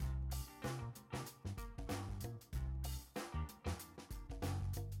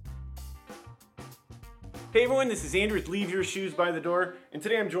Hey everyone, this is Andrew with Leave Your Shoes by the Door, and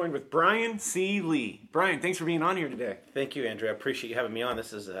today I'm joined with Brian C. Lee. Brian, thanks for being on here today. Thank you, Andrew. I appreciate you having me on.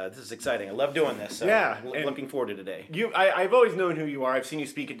 This is exciting. I love doing this. So Yeah, looking forward to today. I've always known who you are. I've seen you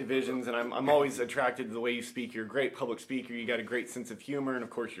speak at divisions, and I'm always attracted to the way you speak. You're a great public speaker. You got a great sense of humor, and of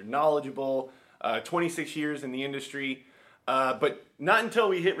course you're knowledgeable. 26 years in the industry. But not until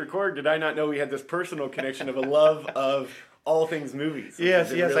we hit record did I not know we had this personal connection of a love of all things movies.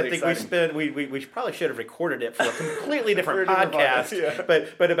 Yes. Really I think exciting. we probably should have recorded it for a completely different For a different podcast. yeah.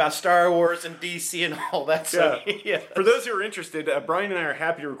 But about Star Wars and DC and all that. So, Yeah. For those who are interested, Brian and I are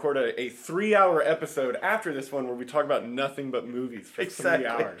happy to record a 3-hour episode after this one where we talk about nothing but movies for 3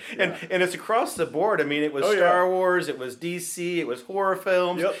 hours. Yeah. And it's across the board. I mean, it was Star Wars, it was DC, it was horror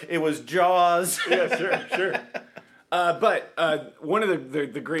films, it was Jaws. Yeah, sure. But one of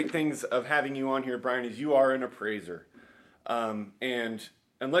the great things of having you on here, Brian, is you are an appraiser. And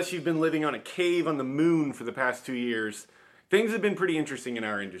unless you've been living on a cave on the moon for the past 2 years, things have been pretty interesting in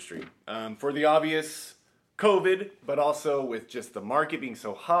our industry. For the obvious, COVID, but also with just the market being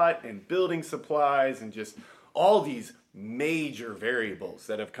so hot and building supplies and just all these major variables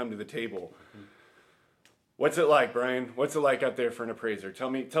that have come to the table. What's it like, Brian? What's it like out there for an appraiser? Tell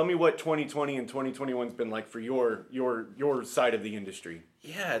me what 2020 and 2021's been like for your side of the industry.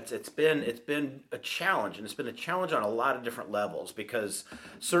 Yeah, it's been a challenge, and it's been a challenge on a lot of different levels, because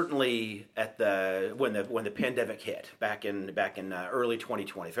certainly at when the pandemic hit back in early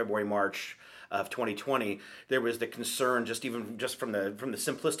 2020, February, March of 2020, there was the concern just from the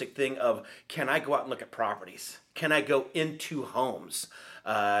simplistic thing of, can I go out and look at properties? Can I go into homes?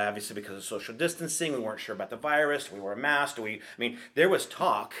 Obviously, because of social distancing, we weren't sure about the virus. We wore a mask. There was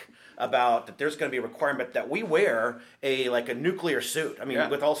talk about that there's going to be a requirement that we wear a nuclear suit.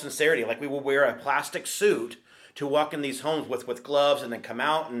 With all sincerity, we will wear a plastic suit to walk in these homes with gloves and then come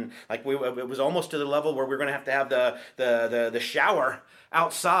out, and it was almost to the level where we're going to have the shower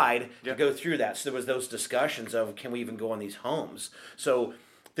outside to go through that. So there was those discussions of, can we even go in these homes? So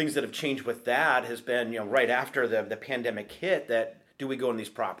things that have changed with that has been, right after the pandemic hit, that do we go in these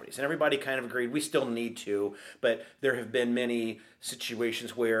properties? And everybody kind of agreed we still need to, but there have been many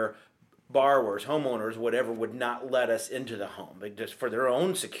situations where borrowers, homeowners, whatever, would not let us into the home, just for their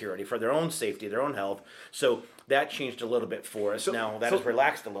own security, for their own safety, their own health. So that changed a little bit for us. Now that has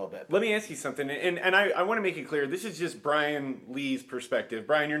relaxed a little bit. Let me ask you something, and I want to make it clear, this is just Brian Lee's perspective.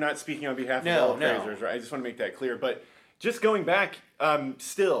 Brian, you're not speaking on behalf of all appraisers, right? I just want to make that clear. But just going back,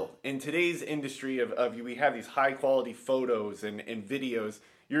 still, in today's industry of we have these high-quality photos and videos,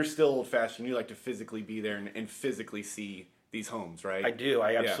 you're still old-fashioned. You like to physically be there and physically see these homes, right? I do.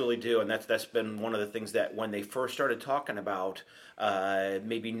 I absolutely do. And that's been one of the things that when they first started talking about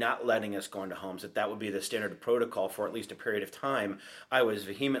maybe not letting us go into homes, that would be the standard protocol for at least a period of time, I was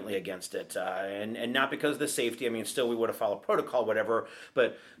vehemently against it. And not because of the safety. Still we would have followed protocol, whatever.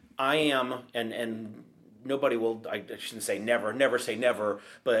 But I am, and nobody will, I shouldn't say never say never,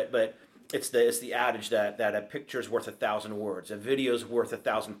 but it's the adage that a picture's worth 1,000 words, a video's worth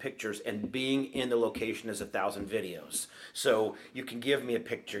 1,000 pictures, and being in the location is 1,000 videos. So you can give me a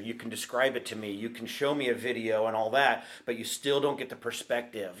picture, you can describe it to me, you can show me a video and all that, but you still don't get the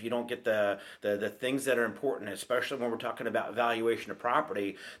perspective. You don't get the things that are important, especially when we're talking about valuation of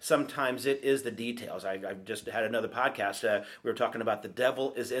property. Sometimes it is the details. I've just had another podcast. We were talking about the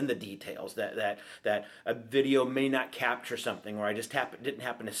devil is in the details. That a video may not capture something, or I just didn't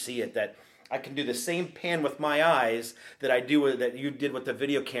happen to see it. That I can do the same pan with my eyes that you did with the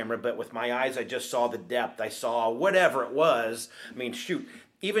video camera, but with my eyes I just saw the depth. I saw whatever it was.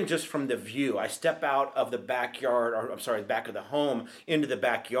 Even just from the view, I step out of the backyard, back of the home into the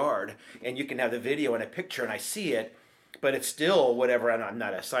backyard, and you can have the video and a picture, and I see it. But it's still whatever, and I'm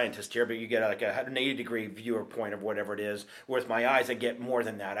not a scientist here, but you get like a 180-degree viewer point of whatever it is. With my eyes, I get more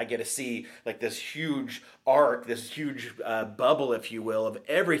than that. I get to see this huge arc, this huge bubble, if you will, of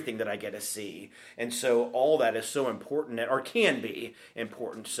everything that I get to see. And so all that is so important, or can be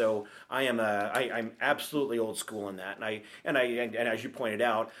important. So I'm absolutely old school in that. And as you pointed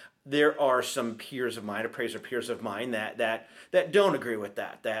out, there are some appraiser peers of mine that don't agree with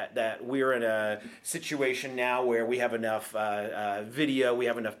that we're in a situation now where we have enough video, we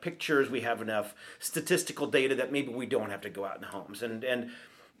have enough pictures, we have enough statistical data that maybe we don't have to go out in the homes. And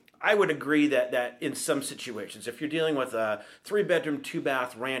I would agree that in some situations, if you're dealing with a 3-bedroom,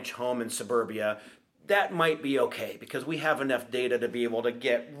 2-bath ranch home in suburbia, that might be okay because we have enough data to be able to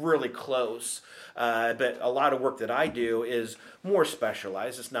get really close. But a lot of work that I do is more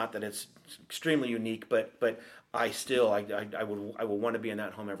specialized. It's not that it's extremely unique, but I will want to be in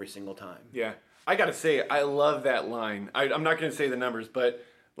that home every single time. Yeah. I got to say, I love that line. I'm not going to say the numbers, but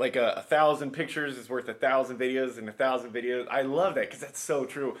like 1,000 pictures is worth 1,000 videos, and 1,000 videos. I love that because that's so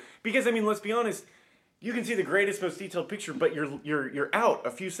true. Because I mean, let's be honest. You can see the greatest, most detailed picture, but you're out a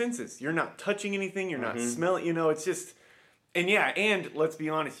few senses. You're not touching anything. You're not smelling. You know, it's just. And yeah, and let's be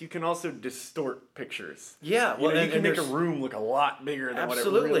honest, you can also distort picters. Yeah, well, you can make a room look a lot bigger than what it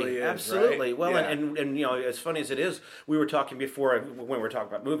really is. Absolutely. Right? Well, yeah. and you know, as funny as it is, we were talking before when we were talking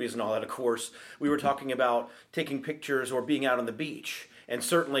about movies and all that. Of course, we were talking about taking pictures or being out on the beach. And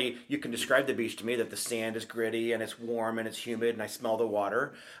certainly, you can describe the beach to me that the sand is gritty and it's warm and it's humid and I smell the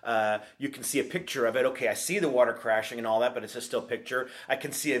water. You can see a picture of it. Okay, I see the water crashing and all that, but it's a still picture. I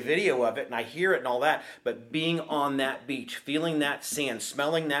can see a video of it and I hear it and all that. But being on that beach, feeling that sand,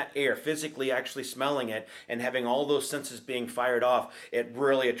 smelling that air, physically actually smelling it, and having all those senses being fired off, it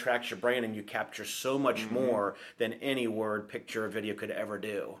really attracts your brain and you capture so much more than any word, picture, or video could ever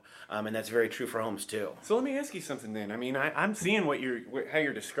do. And that's very true for homes too. So let me ask you something then. I mean, I'm seeing how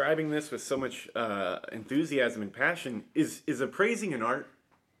you're describing this with so much enthusiasm and passion. Is appraising an art?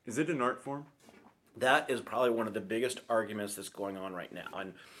 Is it an art form? That is probably one of the biggest arguments that's going on right now.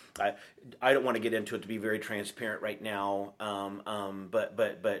 And I don't want to get into it to be very transparent right now,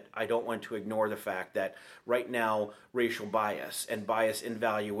 but I don't want to ignore the fact that right now racial bias and bias in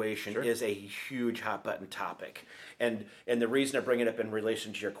valuation is a huge hot button topic. And the reason I bring it up in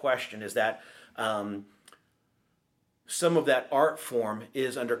relation to your question is that some of that art form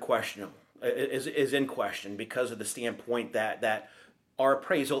is under question, is in question because of the standpoint that our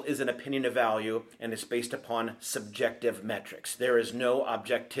appraisal is an opinion of value and it's based upon subjective metrics. There is no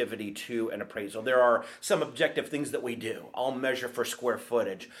objectivity to an appraisal. There are some objective things that we do. I'll measure for square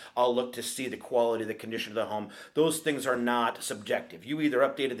footage. I'll look to see the quality, the condition of the home. Those things are not subjective. You either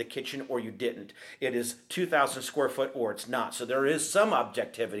updated the kitchen or you didn't. It is 2,000 square foot or it's not. So there is some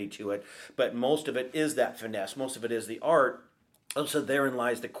objectivity to it, but most of it is that finesse. Most of it is the art. So therein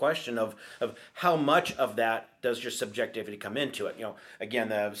lies the question of how much of that does your subjectivity come into it. You know,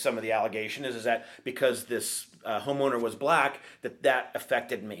 again, some of the allegation is that because this homeowner was black, that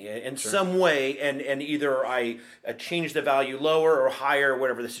affected me in some way, and either I changed the value lower or higher,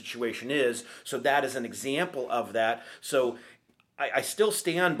 whatever the situation is. So that is an example of that. So I still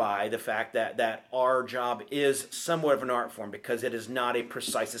stand by the fact that our job is somewhat of an art form because it is not a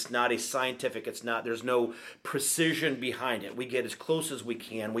precise, it's not a scientific, there's no precision behind it. We get as close as we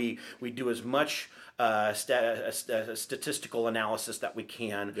can. We do as much statistical analysis that we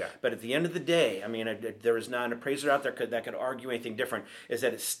can. Yeah. But at the end of the day, I mean, there is not an appraiser out there that could argue anything different, is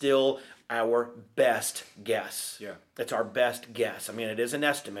that it's still our best guess. Yeah. It's our best guess. I mean, it is an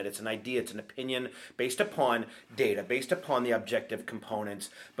estimate, it's an idea, it's an opinion based upon data, based upon the objective components,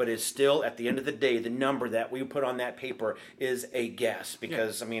 but it's still, at the end of the day, the number that we put on that paper is a guess.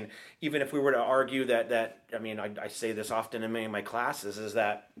 Because, I mean, even if we were to argue that I mean, I say this often in many of my classes, is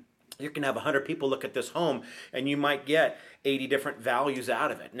that you can have 100 people look at this home and you might get 80 different values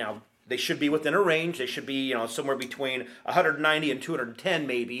out of it. Now, they should be within a range. They should be, somewhere between 190 and 210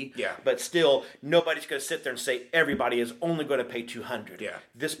 maybe. Yeah. But still, nobody's going to sit there and say everybody is only going to pay 200. Yeah.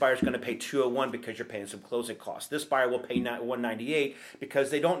 This buyer's going to pay 201 because you're paying some closing costs. This buyer will pay 198 because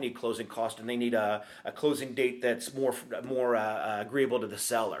they don't need closing costs and they need a closing date that's more agreeable to the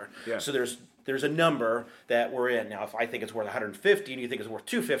seller. Yeah. So there's a number that we're in. Now, if I think it's worth 150 and you think it's worth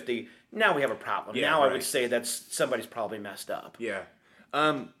 250, now we have a problem. Yeah, now right. I would say that somebody's probably messed up. Yeah.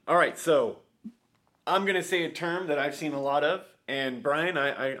 All right, so I'm going to say a term that I've seen a lot of, and Brian,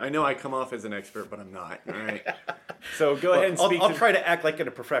 I know I come off as an expert, but I'm not, all right? So go ahead and speak. I'll try to act like a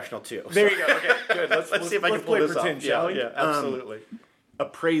professional, too. There you go. Okay, good. Let's see if I can pull play this pretend, off. shall we? Yeah, absolutely.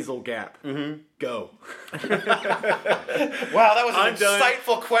 Appraisal gap. Go. Wow, that was an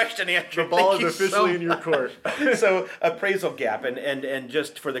insightful question, Andrew. The ball Thank is you officially in your court. So, appraisal gap, and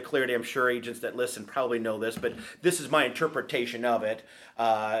just for the clarity, I'm sure agents that listen probably know this, but this is my interpretation of it.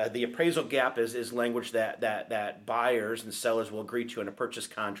 The appraisal gap is language that buyers and sellers will agree to in a purchase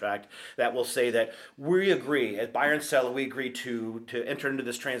contract that will say that we agree, as buyer and seller, we agree to enter into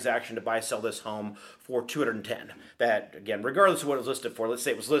this transaction to buy, sell this home for 210. That, again, regardless of what it was listed for, let's say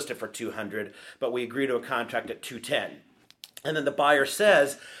it was listed for 200, but we agree to a contract at 210. And then the buyer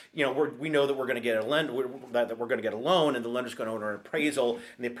says, we know that we're going to get that we're going to get a loan, and the lender's going to order an appraisal,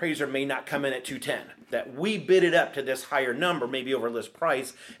 and the appraiser may not come in at 210. That we bid it up to this higher number, maybe over list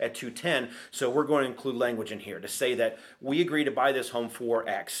price at 210. So we're going to include language in here to say that we agree to buy this home for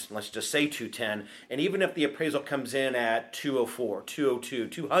X. Let's just say 210. And even if the appraisal comes in at 204, 202,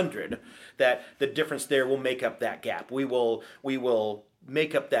 200, that the difference there will make up that gap. We will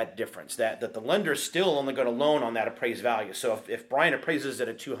make up that difference. That the lender's still only going to loan on that appraised value. So if Brian appraises it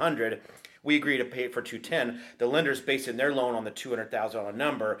at 200, we agree to pay it for 210. The lender's basing their loan on the $200,000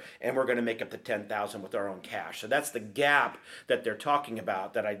 number, and we're going to make up the $10,000 with our own cash. So that's the gap that they're talking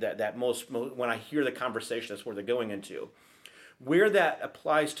about. That most when I hear the conversation, that's where they're going into. Where that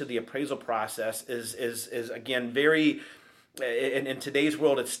applies to the appraisal process is again very. In today's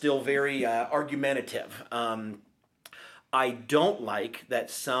world, it's still very argumentative. I don't like that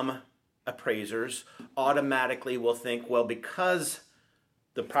some appraisers automatically will think, well, because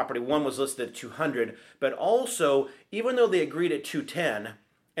the property one was listed at 200, but also even though they agreed at 210,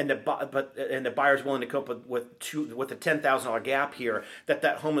 and the buyer's willing to come up with a $10,000 gap here,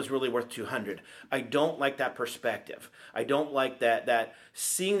 that home is really worth 200. I don't like that perspective. I don't like that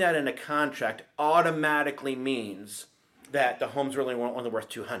seeing that in a contract automatically means that the home's really only worth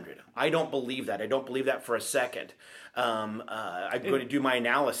 200. I don't believe that. I don't believe that for a second. I'm going to do my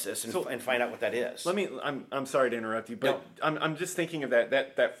analysis and find out what that is. I'm sorry to interrupt you, but no. I'm just thinking of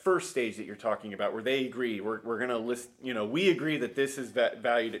that first stage that you're talking about, where they agree. We're going to list. We agree that this is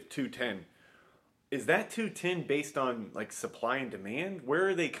valued at 210. Is that 210 based on like supply and demand? Where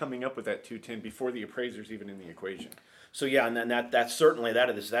are they coming up with that 210 before the appraiser's even in the equation? So yeah, and then that's certainly that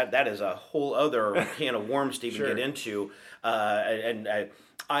is a whole other can of worms to even Sure. get into.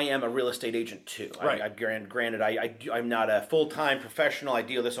 I am a real estate agent too. Right. Granted, I'm not a full-time professional. I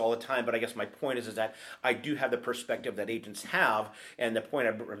deal with this all the time, but I guess my point is that I do have the perspective that agents have, and the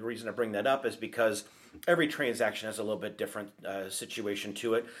reason I bring that up is because every transaction has a little bit different situation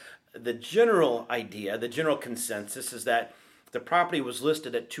to it. The general idea, the general consensus is that the property was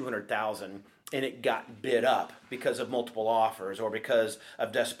listed at $200,000 and it got bid up because of multiple offers or because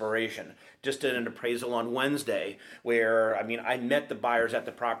of desperation. Just did an appraisal on Wednesday where, I met the buyers at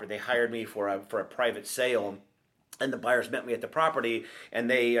the property. They hired me for a private sale. And the buyers met me at the property,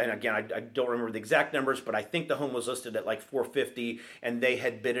 and again, I don't remember the exact numbers, but I think the home was listed at like $450, and they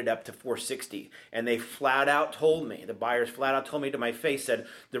had bid it up to $460. And they the buyers flat out told me to my face, said,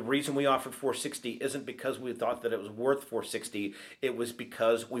 the reason we offered $460 isn't because we thought that it was worth $460, it was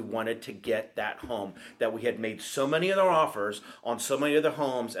because we wanted to get that home, that we had made so many other offers on so many other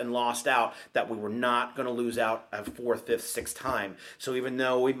homes and lost out that we were not going to lose out a fourth, fifth, sixth time. So even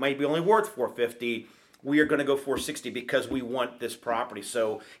though we might be only worth $450, we are going to go $460 because we want this property.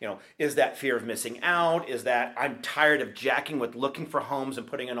 So, is that fear of missing out? Is that I'm tired of jacking with looking for homes and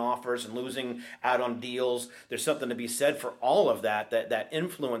putting in offers and losing out on deals? There's something to be said for all of that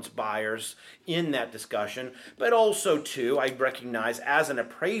influence buyers in that discussion. But also, too, I recognize as an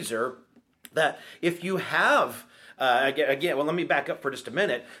appraiser that if you have, again, let me back up for just a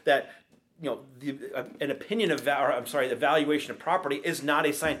minute, that an opinion of the valuation of property is not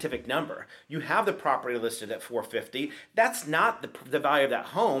a scientific number. You have the property listed at $450. That's not the value of that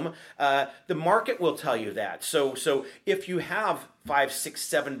home. The market will tell you that. So if you have 5, 6,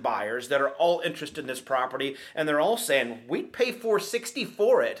 7 buyers that are all interested in this property, and they're all saying, we'd pay $460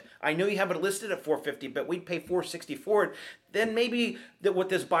 for it. I know you have it listed at $450, but we'd pay $460 for it. Then maybe that what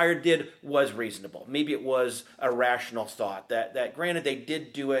this buyer did was reasonable. Maybe it was a rational thought. That granted, they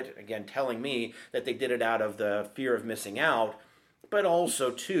did do it, again, telling me that they did it out of the fear of missing out, but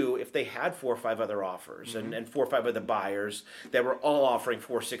also, too, if they had 4 or 5 other offers and 4 or 5 other buyers that were all offering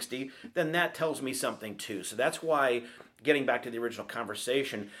 $460, then that tells me something, too. So that's why, getting back to the original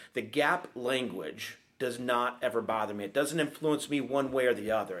conversation, the gap language does not ever bother me. It doesn't influence me one way or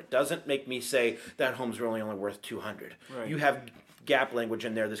the other. It doesn't make me say that home's really only worth $200. Right. You have gap language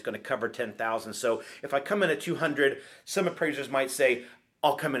in there that's going to cover $10,000. So if I come in at $200, some appraisers might say,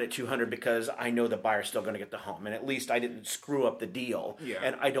 I'll come in at $200 because I know the buyer's still going to get the home, and at least I didn't screw up the deal. Yeah.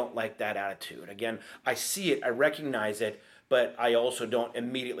 And I don't like that attitude. Again, I see it, I recognize it, but I also don't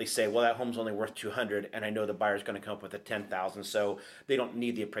immediately say, well, that home's only worth $200, and I know the buyer's going to come up with a $10,000, so they don't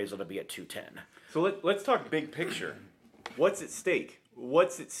need the appraisal to be at $210. So let's talk big picture. What's at stake?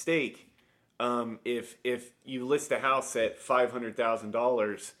 What's at stake if you list a house at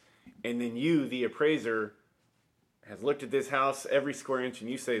 $500,000, and then you, the appraiser, has looked at this house every square inch, and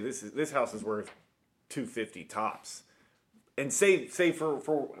you say this house is worth $250 tops, and say for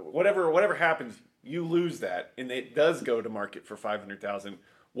whatever happens, you lose that, and it does go to market for $500,000.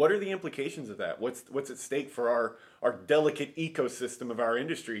 What are the implications of that? What's at stake for our delicate ecosystem of our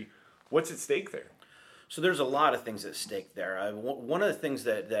industry? What's at stake there? So there's a lot of things at stake there. One of the things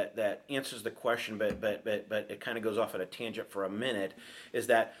that answers the question, but it kind of goes off at a tangent for a minute, is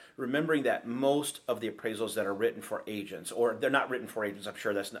that remembering that most of the appraisals that are written for agents, or they're not written for agents, I'm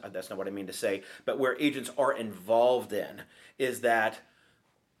sure that's not what I mean to say, but where agents are involved in, is that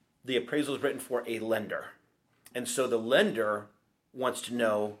the appraisal is written for a lender. And so the lender wants to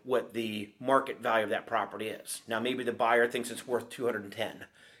know what the market value of that property is. Now, maybe the buyer thinks it's worth 210.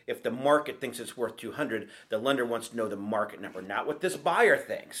 If the market thinks it's worth 200, the lender wants to know the market number, not what this buyer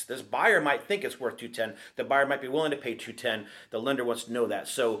thinks. This buyer might think it's worth 210. The buyer might be willing to pay 210. The lender wants to know that.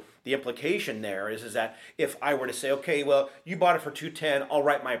 So the implication there is that if I were to say, okay, well, you bought it for 210, I'll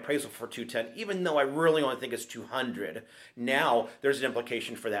write my appraisal for 210, even though I really only think it's 200. Now there's an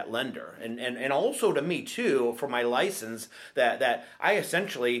implication for that lender, and also to me too, for my license, that I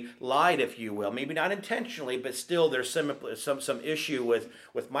essentially lied, if you will, maybe not intentionally, but still there's some issue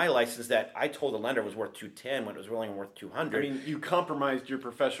with my license that I told the lender was worth 210 when it was really worth 200. I mean, you compromised your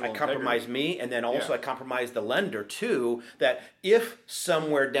professional integrity. Compromised me, and then also I compromised the lender too, that if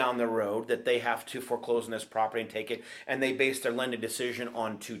somewhere down the road that they have to foreclose on this property and take it, and they base their lending decision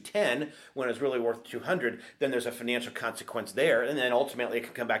on 210 when it's really worth 200, then there's a financial consequence there, and then ultimately it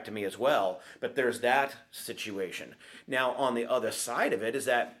can come back to me as well. But there's that situation. Now, on the other side of it is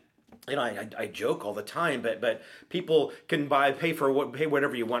that, you know, I joke all the time, but people can pay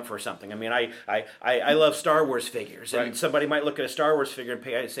whatever you want for something. I mean, I love Star Wars figures, and somebody might look at a Star Wars figure and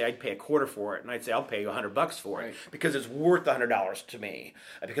I'd pay a quarter for it, and I'd say I'll pay you $100 for it because it's worth $100 to me,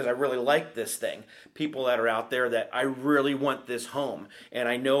 because I really like this thing. People that are out there that I really want this home, and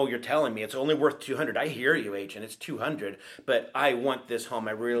I know you're telling me it's only worth 200. I hear you, agent. It's 200, but I want this home.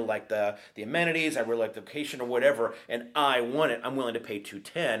 I really like the amenities. I really like the location or whatever, and I want it. I'm willing to pay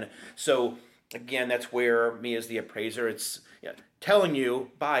 210. So again, that's where me as the appraiser, it's telling you,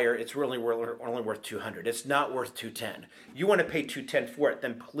 buyer, it's really only worth 200. It's not worth 210. You want to pay 210 for it,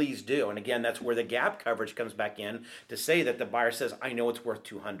 then please do. And again, that's where the gap coverage comes back in to say that the buyer says, I know it's worth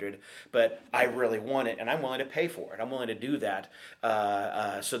 200, but I really want it, and I'm willing to pay for it. I'm willing to do that.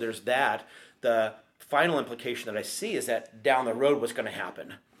 So there's that. The final implication that I see is that down the road, what's going to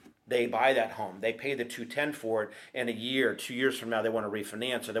happen? They buy that home, they pay the 210 for it, and a year, 2 years from now, they want to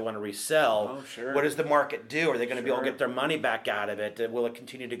refinance or they want to resell. Oh, sure. What does the market do? Are they going to be able to get their money back out of it? Will it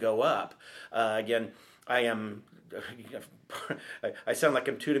continue to go up? Again, I sound like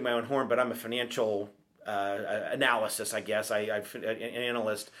I'm tooting my own horn, but I'm a financial analysis, I guess. I'm an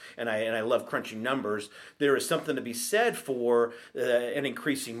analyst, and I love crunching numbers. There is something to be said for an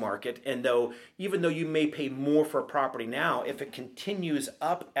increasing market, and even though you may pay more for a property now, if it continues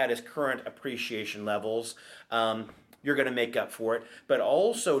up at its current appreciation levels, you're going to make up for it. But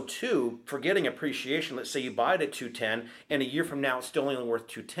also, too, forgetting appreciation, let's say you buy it at 210, and a year from now it's still only worth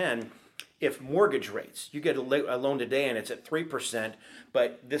 210. If mortgage rates, you get a loan today and it's at 3%,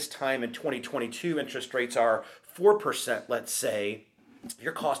 but this time in 2022 interest rates are 4%, let's say,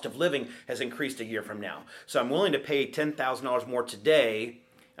 your cost of living has increased a year from now. So I'm willing to pay $10,000 more today,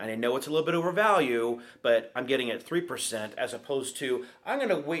 and I know it's a little bit overvalue, but I'm getting it at 3%, as opposed to I'm going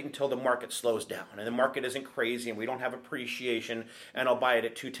to wait until the market slows down and the market isn't crazy and we don't have appreciation, and I'll buy it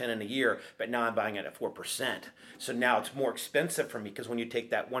at 210 in a year, but now I'm buying it at 4%. So now it's more expensive for me, because when you take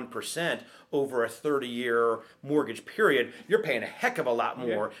that 1% over a 30-year mortgage period, you're paying a heck of a lot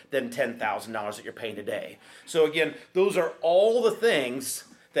more than $10,000 that you're paying today. So again, those are all the things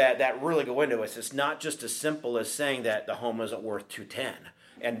that really go into it. It's not just as simple as saying that the home isn't worth 210.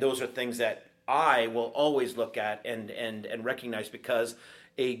 And those are things that I will always look at and recognize, because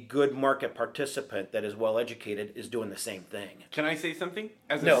a good market participant that is well educated is doing the same thing. Can I say something?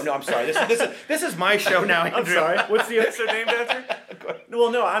 No, I'm sorry. This is my show now, Andrew. I'm sorry. What's the episode named after?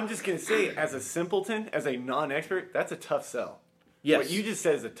 Well, no, I'm just going to say, as a simpleton, as a non-expert, that's a tough sell. Yes. What you just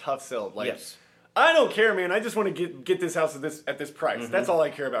said is a tough sell. Like, yes. I don't care, man. I just want to get this house at this price. Mm-hmm. That's all I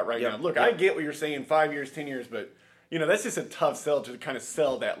care about right now. Look, I get what you're saying, 5 years, 10 years, but that's just a tough sell to kind of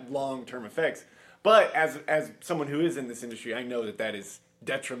sell that long-term effects. But as someone who is in this industry, I know that is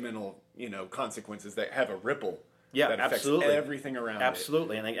detrimental, consequences that have a ripple. Yeah, that affects absolutely. Everything around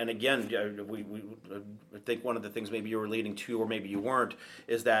absolutely. It. And again, we I think one of the things maybe you were leading to, or maybe you weren't,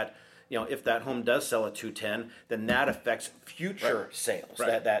 is that if that home does sell at 210, then that affects future sales.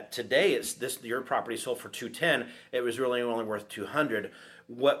 Right. That today your property sold for 210, it was really only worth 200.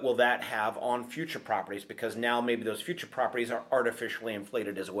 What will that have on future properties? Because now maybe those future properties are artificially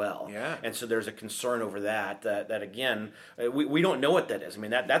inflated as well. Yeah. And so there's a concern over that again, we don't know what that is. I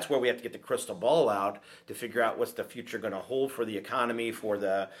mean, that's where we have to get the crystal ball out to figure out what's the future going to hold for the economy, for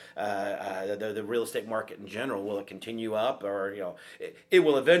the real estate market in general. Will it continue up, or it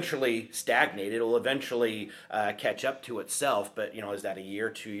will eventually stagnate? It will eventually catch up to itself. But is that a year,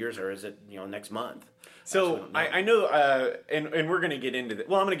 2 years, or is it next month? So I know, and we're going to get into that.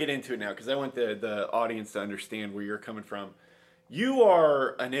 Well, I'm going to get into it now because I want the audience to understand where you're coming from. You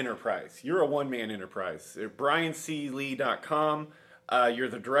are an enterprise. You're a one-man enterprise. BrianClee.com. You're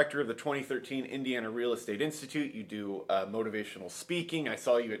the director of the 2013 Indiana Real Estate Institute. You do motivational speaking. I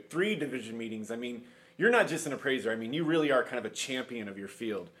saw you at 3 division meetings. I mean, you're not just an appraiser. I mean, you really are kind of a champion of your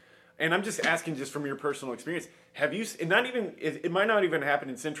field. And I'm just asking, just from your personal experience, have you, and not even, it might not even happen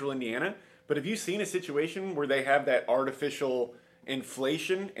in central Indiana, but have you seen a situation where they have that artificial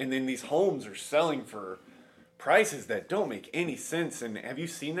inflation and then these homes are selling for prices that don't make any sense? And have you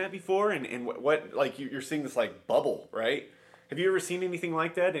seen that before? And what like you're seeing this like bubble, right? Have you ever seen anything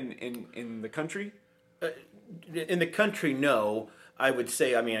like that in the country? In the country, no. I would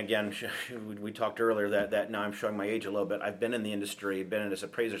say, I mean, again, we talked earlier that now I'm showing my age a little bit. I've been in the industry, been in as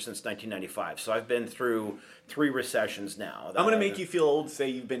appraiser since 1995. So I've been through 3 recessions now. I'm going to make you feel old, say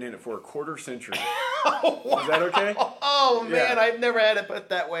you've been in it for a quarter century. Is that okay? Oh, man, yeah. I've never had it put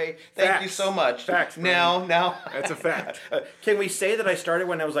that way. Thank you so much. Facts. Now. That's a fact. Can we say that I started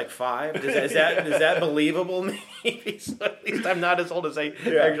when I was like 5? Is that believable? Maybe. So at least I'm not as old as I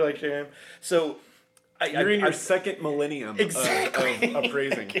actually am. So... You're in your second millennium exactly. of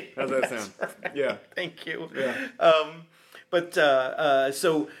appraising. How's that sound? Right. Yeah. Thank you. Yeah.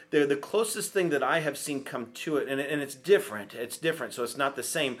 So the closest thing that I have seen come to it, and it's different, so it's not the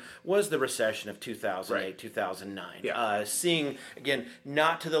same, was the recession of 2008, right. 2009. Yeah. Seeing, again,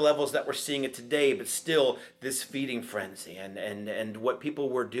 not to the levels that we're seeing it today, but still this feeding frenzy and what people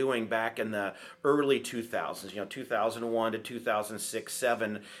were doing back in the early 2000s, 2001 to 2006,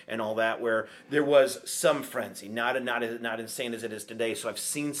 7, and all that, where there was some frenzy, not insane as it is today. So I've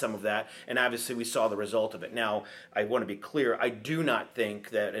seen some of that, and obviously we saw the result of it. Now, I want to be clear, I do not think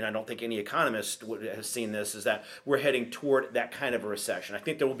that, and I don't think any economist has seen this, is that we're heading toward that kind of a recession. I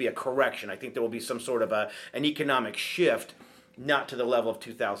think there will be a correction. I think there will be some sort of an economic shift, not to the level of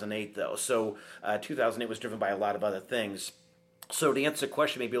 2008, though. So 2008 was driven by a lot of other things. So to answer the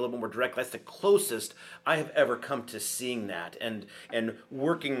question maybe a little bit more directly, that's the closest I have ever come to seeing that, and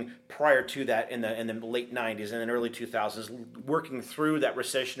working prior to that in the late 90s and then early 2000s, working through that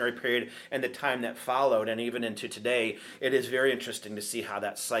recessionary period and the time that followed, and even into today, it is very interesting to see how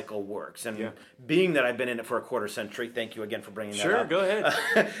that cycle works. And being that I've been in it for a quarter century, thank you again for bringing that up. Sure, go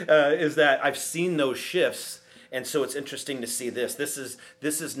ahead. Is that I've seen those shifts, and so it's interesting to see this. This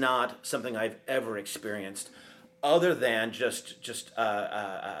is not something I've ever experienced, other than just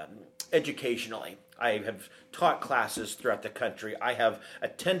educationally. I have taught classes throughout the country. I have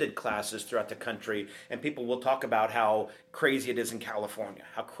attended classes throughout the country, and people will talk about how crazy it is in California,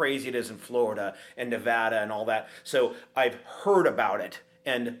 how crazy it is in Florida and Nevada and all that. So I've heard about it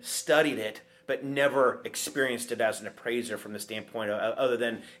and studied it, but never experienced it as an appraiser from the standpoint of, other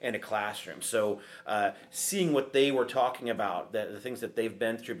than in a classroom. So seeing what they were talking about, the things that they've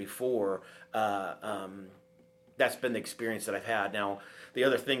been through before, that's been the experience that I've had. Now, the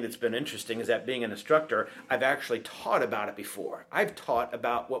other thing that's been interesting is that being an instructor, I've actually taught about it before. I've taught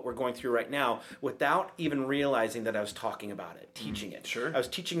about what we're going through right now without even realizing that I was talking about it, teaching it. Sure. I was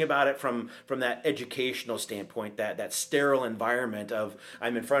teaching about it from that educational standpoint, that sterile environment of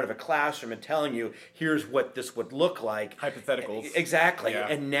I'm in front of a classroom and telling you, here's what this would look like. Hypotheticals. Exactly. Yeah.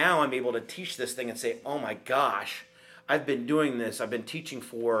 And now I'm able to teach this thing and say, oh my gosh, I've been doing this. I've been teaching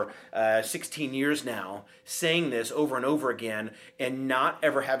for 16 years now, saying this over and over again, and not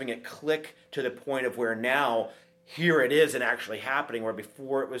ever having it click to the point of where now here it is and actually happening, where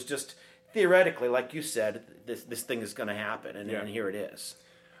before it was just theoretically, like you said, this thing is going to happen, and here it is.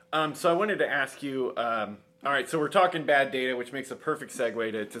 So I wanted to ask you, all right, so we're talking bad data, which makes a perfect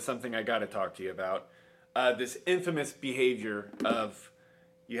segue to something I got to talk to you about. This infamous behavior of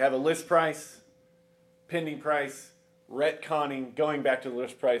you have a list price, pending price, retconning, going back to the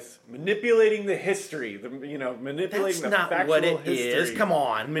list price, manipulating the history, manipulating That's the factual not what it history. is. Come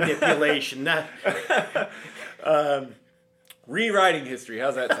on, manipulation. Rewriting history.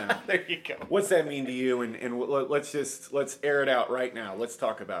 How's that sound? There you go. What's that mean to you? And let's air it out right now. Let's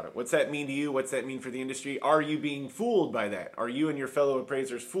talk about it. What's that mean to you? What's that mean for the industry? Are you being fooled by that? Are you and your fellow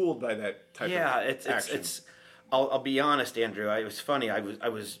appraisers fooled by that type of action? It's I'll be honest, Andrew. It was funny.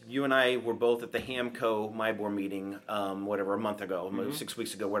 You and I were both at the Hamco MIBOR meeting, a month ago, 6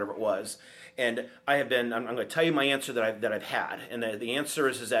 weeks ago, whatever it was. And I'm going to tell you my answer that I've had, and the answer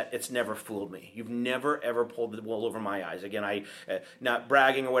is that it's never fooled me. You've never ever pulled the wool over my eyes. Again, I not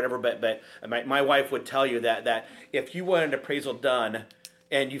bragging or whatever, but my wife would tell you that if you want an appraisal done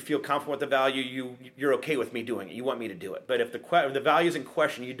and you feel confident with the value, you're okay with me doing it. You want me to do it. But if the value's in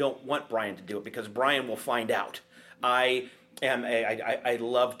question, you don't want Brian to do it because Brian will find out. I I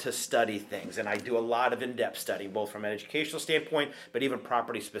love to study things, and I do a lot of in-depth study, both from an educational standpoint, but even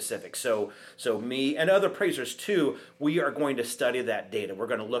property specific. So me and other appraisers too, we are going to study that data. We're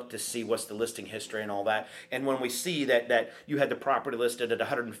going to look to see what's the listing history and all that. And when we see that you had the property listed at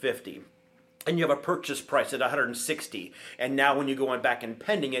 150, and you have a purchase price at 160, and now when you go on back and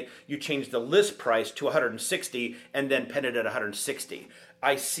pending it, you change the list price to 160 and then pen it at 160.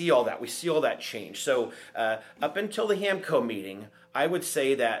 I see all that. We see all that change. So up until the Hamco meeting, I would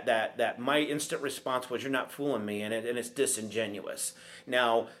say that my instant response was, "You're not fooling me," and it's disingenuous.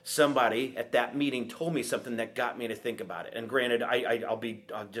 Now, somebody at that meeting told me something that got me to think about it. And granted, I'll be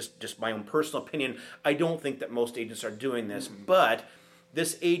just my own personal opinion. I don't think that most agents are doing this, but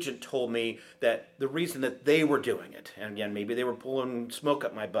this agent told me that the reason that they were doing it, and again, maybe they were pulling smoke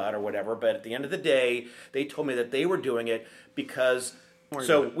up my butt or whatever, but at the end of the day, they told me that they were doing it because,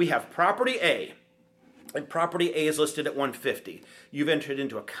 so we have property A, and property A is listed at 150. You've entered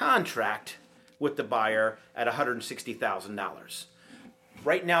into a contract with the buyer at $160,000.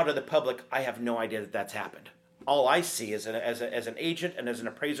 Right now to the public, I have no idea that that's happened. All I see as an agent and as an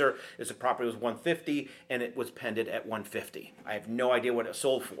appraiser is the property was 150 and it was pended at 150. I have no idea what it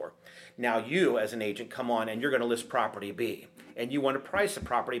sold for. Now you, as an agent, come on and you're going to list property B, and you want to price the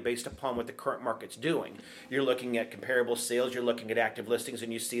property based upon what the current market's doing. You're looking at comparable sales, you're looking at active listings,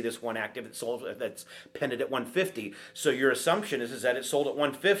 and you see this one active that's pended at 150. So your assumption is that it sold at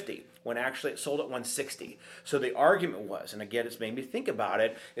 150 when actually it sold at 160. So the argument was, and again it's made me think about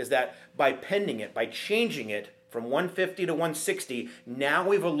it, is that by pending it, by changing it from 150 to 160, now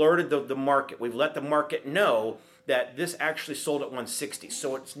we've alerted the market. We've let the market know that this actually sold at 160.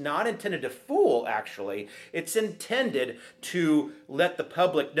 So it's not intended to fool, actually. It's intended to let the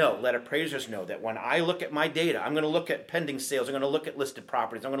public know, let appraisers know that when I look at my data, I'm going to look at pending sales, I'm going to look at listed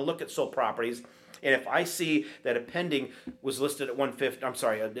properties, I'm going to look at sold properties, and if I see that a pending was listed at 150,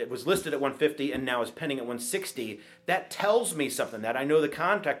 it was listed at 150 and now is pending at 160, that tells me something, that I know the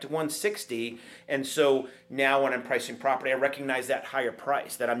contract at 160, and so now when I'm pricing property, I recognize that higher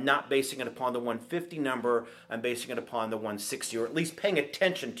price, that I'm not basing it upon the 150 number, I'm basing it upon the 160, or at least paying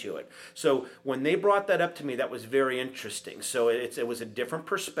attention to it. So when they brought that up to me, that was very interesting. So it was a different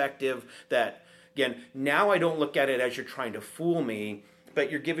perspective that, again, now I don't look at it as you're trying to fool me,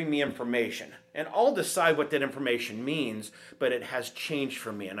 but you're giving me information. And I'll decide what that information means, but it has changed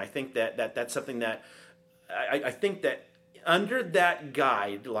for me. And I think that's something that, I think that under that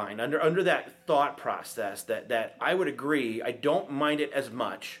guideline, under that thought process, that I would agree, I don't mind it as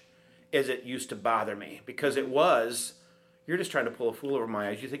much as it used to bother me. Because it was, you're just trying to pull a fool over my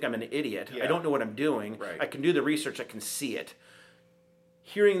eyes. You think I'm an idiot. Yeah. I don't know what I'm doing. Right. I can do the research, I can see it.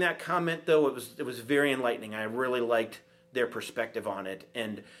 Hearing that comment, though, it was very enlightening. I really liked their perspective on it,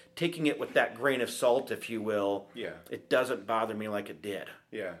 and taking it with that grain of salt, if you will. Yeah, it doesn't bother me like it did.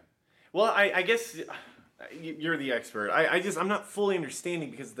 Yeah. Well, I guess you're the expert. I'm not fully understanding,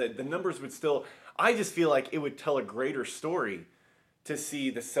 because the numbers would still, I just feel like it would tell a greater story to see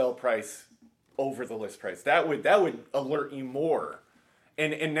the sell price over the list price. That would alert you more.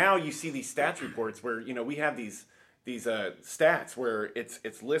 And now you see these stats reports where, we have these stats where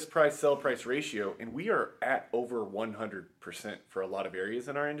it's list price, sell price ratio, and we are at over 100% for a lot of areas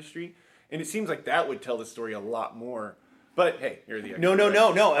in our industry. And it seems like that would tell the story a lot more. But hey, you're the expert.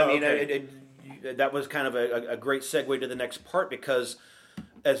 No. I mean, okay. That was kind of a great segue to the next part, because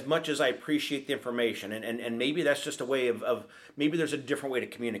as much as I appreciate the information, and maybe that's just a way of maybe there's a different way to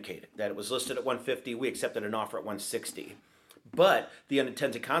communicate it, that it was listed at 150, we accepted an offer at 160. But the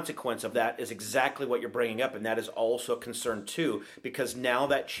unintended consequence of that is exactly what you're bringing up, and that is also a concern too, because now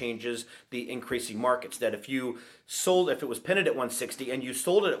that changes the increasing markets. That if it was pended at 160 and you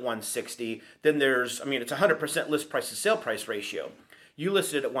sold it at 160, then it's 100% list price to sale price ratio. You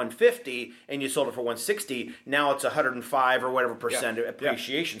listed it at 150 and you sold it for 160, now it's 105 or whatever percent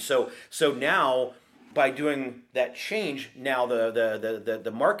appreciation. Yeah. So now, by doing that change, now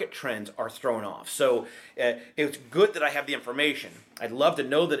the market trends are thrown off. So it's good that I have the information. I'd love to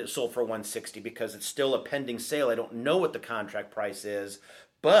know that it sold for 160 because it's still a pending sale. I don't know what the contract price is,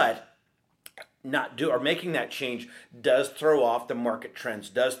 but making that change does throw off the market trends,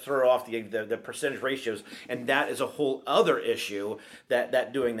 does throw off the percentage ratios, and that is a whole other issue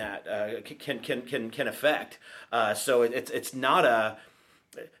that doing that can affect. So it's not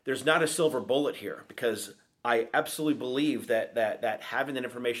there's not a silver bullet here, because I absolutely believe that having that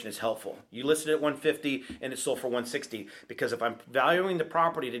information is helpful. You listed it at 150 and it sold for 160, because if I'm valuing the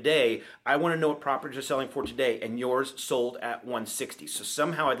property today, I want to know what properties are selling for today, and yours sold at 160. So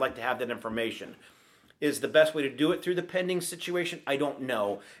somehow I'd like to have that information. Is the best way to do it through the pending situation? I don't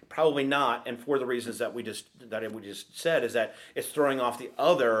know. Probably not. And for the reasons that we just said, is that it's throwing off the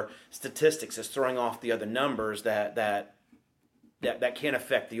other statistics, it's throwing off the other numbers that can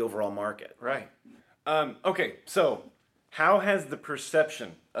affect the overall market. Right. Okay. So, how has the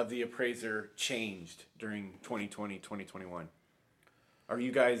perception of the appraiser changed during 2020, 2021? Are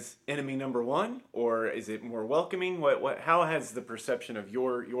you guys enemy number one, or is it more welcoming? How has the perception of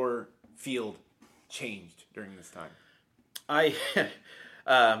your field changed during this time? I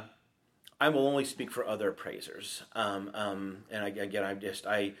will only speak for other appraisers, and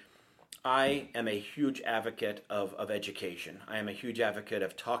I am a huge advocate of education. I am a huge advocate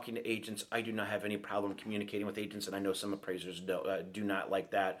of talking to agents. I do not have any problem communicating with agents, and I know some appraisers do not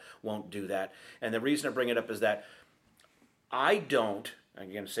like that, won't do that. And the reason I bring it up is that I'm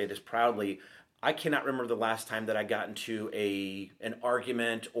going to say this proudly, I cannot remember the last time that I got into an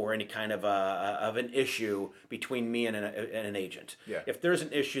argument or any kind of an issue between me and an agent. Yeah. If there's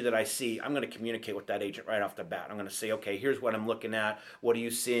an issue that I see, I'm going to communicate with that agent right off the bat. I'm going to say, okay, here's what I'm looking at. What are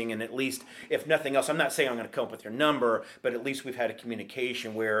you seeing? And at least, if nothing else, I'm not saying I'm going to come up with your number, but at least we've had a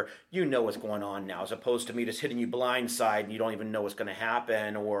communication where you know what's going on now, as opposed to me just hitting you blindside and you don't even know what's going to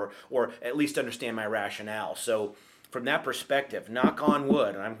happen, or at least understand my rationale. So, from that perspective, knock on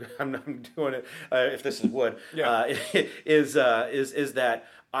wood, and I'm doing it if this is wood, is that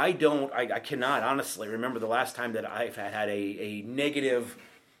I cannot honestly remember the last time that I've had a negative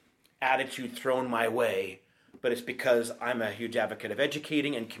attitude thrown my way, but it's because I'm a huge advocate of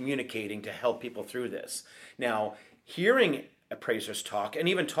educating and communicating to help people through this. Now, hearing appraisers talk, and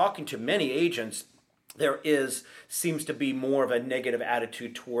even talking to many agents, seems to be more of a negative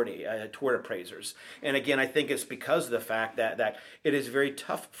attitude toward appraisers. And again, I think it's because of the fact that it is very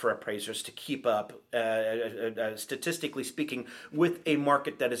tough for appraisers to keep up, statistically speaking, with a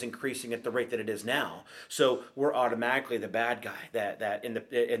market that is increasing at the rate that it is now. So we're automatically the bad guy. That in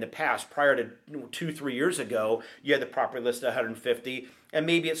the past, prior to 2-3 years ago, you had the property listed at 150, and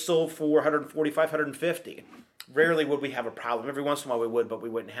maybe it sold for 145, 150. Rarely would we have a problem. Every once in a while we would, but we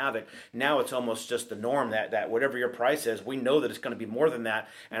wouldn't have it. Now it's almost just the norm that whatever your price is, we know that it's going to be more than that,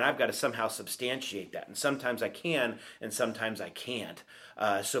 and I've got to somehow substantiate that. And sometimes I can, and sometimes I can't.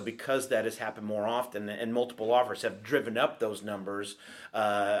 So because that has happened more often, and multiple offers have driven up those numbers,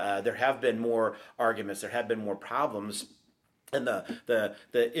 there have been more arguments, there have been more problems. And the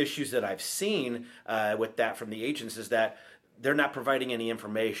issues that I've seen with that from the agents is that they're not providing any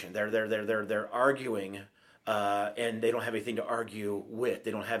information. They're arguing. And they don't have anything to argue with.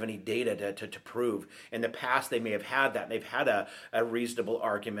 They don't have any data to prove. In the past, they may have had that. They've had a reasonable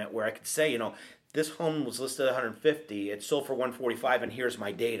argument where I could say, this home was listed at 150, it sold for 145, and here's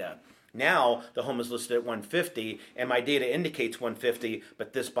my data. Now, the home is listed at 150, and my data indicates 150,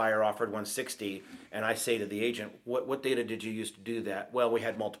 but this buyer offered 160, and I say to the agent, what data did you use to do that? Well, we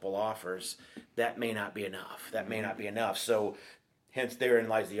had multiple offers. That may not be enough. So, hence, therein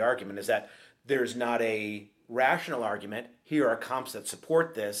lies the argument, is that there's not a rational argument. Here are comps that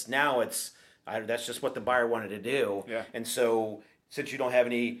support this. Now that's just what the buyer wanted to do. Yeah. And so since you don't have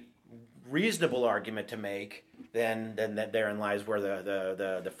any reasonable argument to make, then therein lies where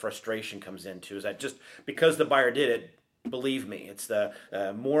the frustration comes into, is that just because the buyer did it, believe me, it's the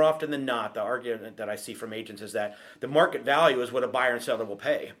more often than not, the argument that I see from agents is that the market value is what a buyer and seller will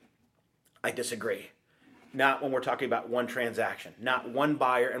pay. I disagree. Not when we're talking about one transaction, not one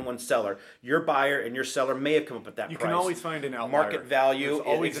buyer and one seller. Your buyer and your seller may have come up with that price. You can always find an outlier. Market value, there's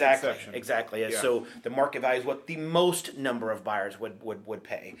always exactly, an exception. exactly. Yeah. So the market value is what the most number of buyers would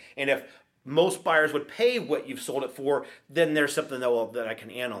pay. And if most buyers would pay what you've sold it for, then there's something that I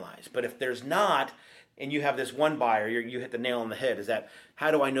can analyze. But if there's not, and you have this one buyer, you hit the nail on the head, is that how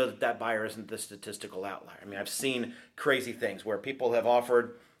do I know that buyer isn't the statistical outlier? I mean, I've seen crazy things where people have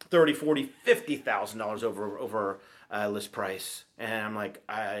offered $30,000, $40,000, $50,000 over list price, and I'm like,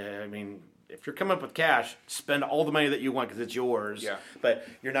 I mean, if you're coming up with cash, spend all the money that you want because it's yours. Yeah. But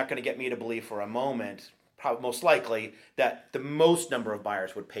you're not going to get me to believe for a moment, probably most likely, that the most number of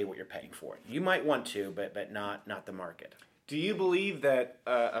buyers would pay what you're paying for it. You might want to, but not the market. Do you believe that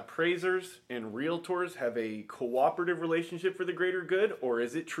appraisers and realtors have a cooperative relationship for the greater good, or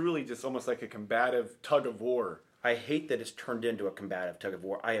is it truly just almost like a combative tug of war? I hate that it's turned into a combative tug of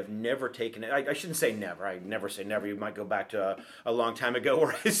war. I have never taken it. I shouldn't say never. I never say never. You might go back to a long time ago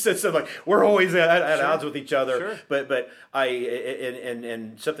where I said something like, we're always at odds with each other. Sure. But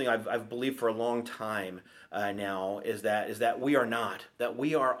and something I've believed for a long time now is that we are not. That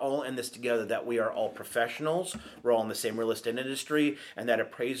we are all in this together. That we are all professionals. We're all in the same real estate industry, and that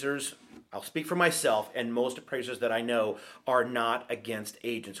appraisers I'll speak for myself, and most appraisers that I know are not against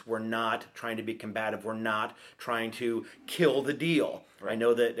agents. We're not trying to be combative. We're not trying to kill the deal. Right. I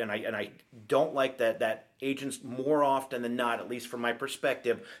know that, and I don't like that agents more often than not, at least from my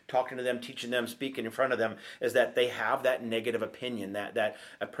perspective, talking to them, teaching them, speaking in front of them, is that they have that negative opinion that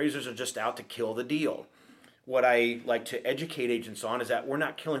appraisers are just out to kill the deal. What I like to educate agents on is that we're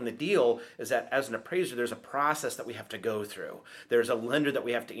not killing the deal, is that as an appraiser, there's a process that we have to go through. There's a lender that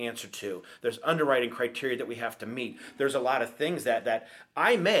we have to answer to. There's underwriting criteria that we have to meet. There's a lot of things that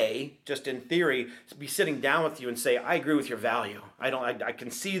I may, just in theory, be sitting down with you and say, I agree with your value. I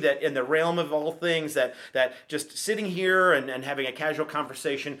can see that in the realm of all things that just sitting here and having a casual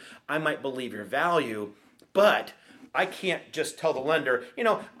conversation, I might believe your value, but I can't just tell the lender,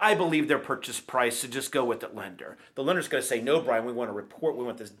 I believe their purchase price, so just go with the lender. The lender's going to say, no, Brian, we want a report. We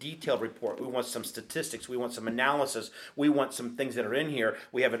want this detailed report. We want some statistics. We want some analysis. We want some things that are in here.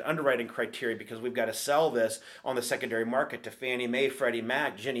 We have an underwriting criteria because we've got to sell this on the secondary market to Fannie Mae, Freddie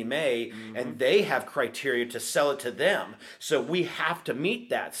Mac, Ginnie Mae, and they have criteria to sell it to them. So we have to meet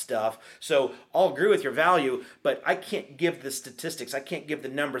that stuff. So I'll agree with your value, but I can't give the statistics. I can't give the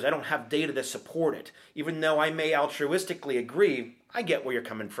numbers. I don't have data to support it. Even though I may altruistically agree, I get where you're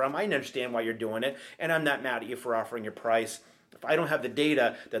coming from. I understand why you're doing it, and I'm not mad at you for offering your price. If I don't have the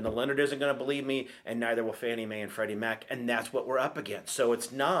data, then the lender isn't going to believe me, and neither will Fannie Mae and Freddie Mac, and that's what we're up against. So it's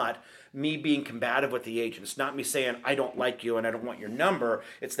not me being combative with the agent. It's not me saying, I don't like you and I don't want your number.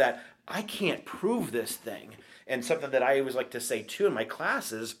 It's that I can't prove this thing. And something that I always like to say, too, in my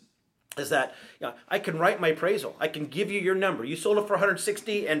classes is that I can write my appraisal. I can give you your number. You sold it for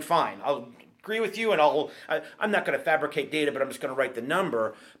 160, and fine. I'll agree with you, and I'm not going to fabricate data, but I'm just going to write the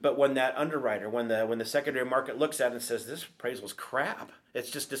number. But when that underwriter, when the secondary market looks at it and says, this appraisal is crap,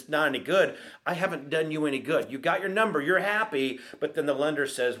 it's not any good, I haven't done you any good. You got your number, you're happy, but then the lender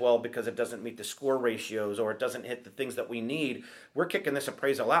says, well, because it doesn't meet the score ratios or it doesn't hit the things that we need, we're kicking this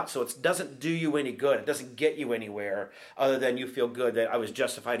appraisal out. So it doesn't do you any good. It doesn't get you anywhere other than you feel good that I was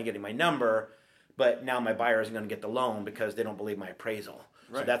justified in getting my number, but now my buyer isn't going to get the loan because they don't believe my appraisal.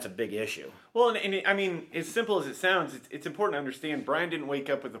 Right. So that's a big issue. Well, and I mean, as simple as it sounds, it's important to understand Brian didn't wake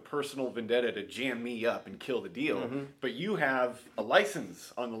up with a personal vendetta to jam me up and kill the deal, but you have a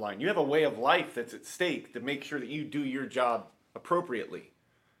license on the line. You have a way of life that's at stake to make sure that you do your job appropriately.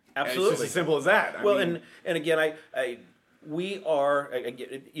 Absolutely. And it's just as simple as that. I mean, and again, we are,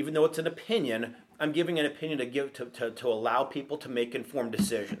 even though it's an opinion, I'm giving an opinion to allow people to make informed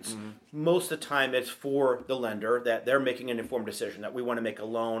decisions. Most of the time it's for the lender that they're making an informed decision, that we want to make a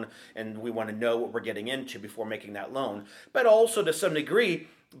loan and we want to know what we're getting into before making that loan. But also to some degree,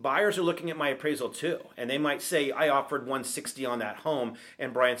 buyers are looking at my appraisal too. And they might say, I offered 160 on that home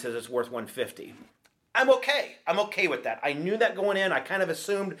and Brian says it's worth 150. I'm okay with that. I knew that going in. I kind of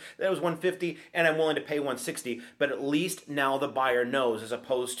assumed that it was 150 and I'm willing to pay 160, but at least now the buyer knows, as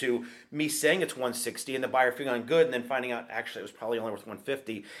opposed to me saying it's 160 and the buyer feeling good and then finding out actually it was probably only worth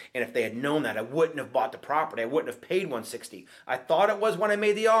 150. And if they had known that, I wouldn't have bought the property. I wouldn't have paid 160. I thought it was when I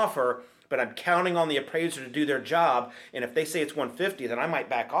made the offer, but I'm counting on the appraiser to do their job. And if they say it's 150, then I might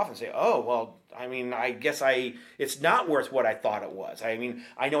back off and say, oh, well, I mean, I guess it's not worth what I thought it was. I mean,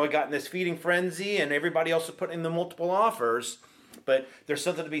 I know I got in this feeding frenzy and everybody else is putting in the multiple offers, but there's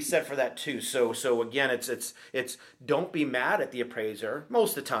something to be said for that too. So again, it's don't be mad at the appraiser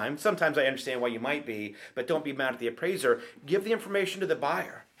most of the time. Sometimes I understand why you might be, but don't be mad at the appraiser. Give the information to the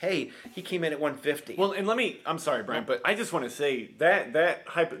buyer. Hey, he came in at 150. Well, and I'm sorry, Brian, but I just want to say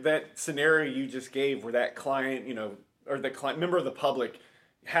that scenario you just gave where that client, or the client, member of the public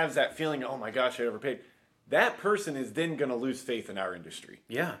has that feeling, oh my gosh, I overpaid. That person is then going to lose faith in our industry.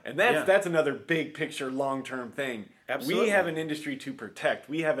 Yeah. And that's another big picture, long-term thing. Absolutely. We have an industry to protect.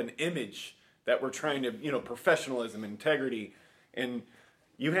 We have an image that we're trying to, professionalism, integrity. And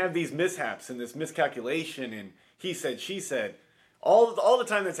you have these mishaps and this miscalculation and he said, she said. All the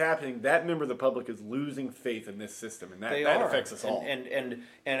time that's happening, that member of the public is losing faith in this system, and that affects us all. And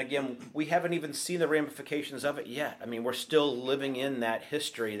again, we haven't even seen the ramifications of it yet. I mean, we're still living in that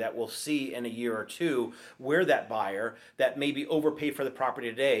history that we'll see in a year or two, where that buyer that maybe overpaid for the property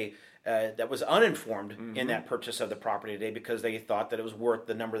today, that was uninformed in that purchase of the property today because they thought that it was worth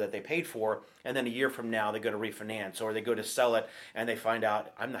the number that they paid for, and then a year from now they go to refinance or they go to sell it and they find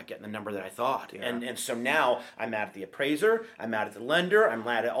out I'm not getting the number that I thought. Yeah. And so now I'm mad at the appraiser, I'm mad at the lender, I'm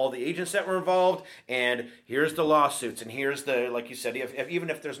mad at all the agents that were involved, and here's the lawsuits, and here's the, like you said, even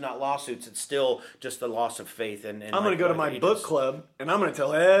if there's not lawsuits, it's still just the loss of faith. And I'm going to go to my book club and I'm going to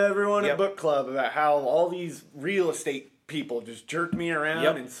tell everyone at book club about how all these real estate people just jerked me around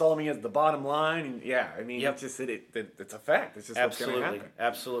Yep. and saw me as the bottom line. And Yep. it's just it's a fact. It's just what's going to happen.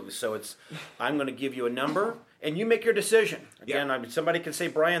 Absolutely. So I'm going to give you a number, and you make your decision. Again, somebody can say,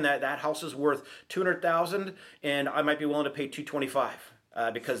 Brian, that house is worth $200,000, and I might be willing to pay $225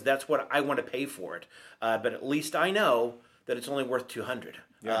 because that's what I want to pay for it. But at least I know that it's only worth $200.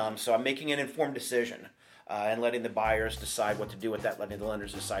 Yeah. So I'm making an informed decision. And letting the buyers decide what to do with that, letting the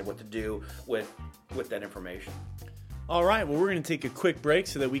lenders decide what to do with that information. All right, well, we're going to take a quick break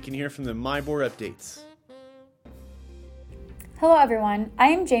so that we can hear from the MyBOR updates. Hello everyone, I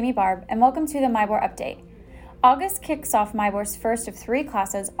am Jamie Barb and welcome to the MyBOR Update. August kicks off MyBOR's first of 3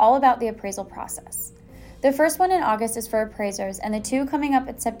 classes all about the appraisal process. The first one in August is for appraisers and the 2 coming up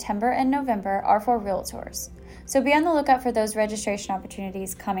in September and November are for realtors. So be on the lookout for those registration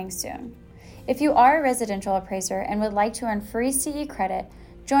opportunities coming soon. If you are a residential appraiser and would like to earn free CE credit,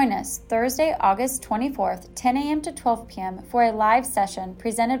 join us Thursday, August 24th, 10 a.m. to 12 p.m. for a live session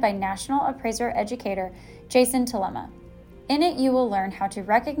presented by National Appraiser Educator Jason Telema. In it, you will learn how to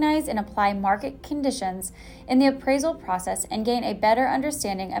recognize and apply market conditions in the appraisal process and gain a better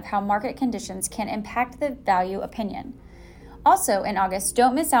understanding of how market conditions can impact the value opinion. Also, in August,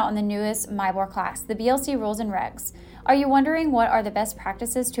 don't miss out on the newest MyBOR class, the BLC Rules and Regs. Are you wondering what are the best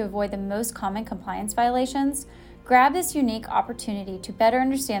practices to avoid the most common compliance violations? Grab this unique opportunity to better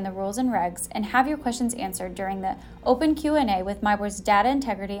understand the rules and regs and have your questions answered during the open Q&A with MyBOR's Data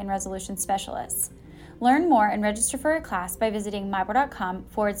Integrity and Resolution Specialists. Learn more and register for a class by visiting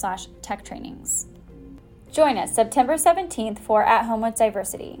mybor.com/tech trainings. Join us September 17th for At Home with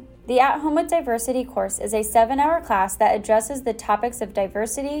Diversity. The At Home with Diversity course is a 7-hour class that addresses the topics of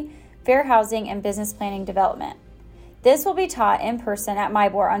diversity, fair housing, and business planning development. This will be taught in person at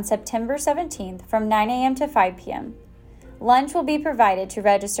MyBOR on September 17th from 9 a.m. to 5 p.m. Lunch will be provided to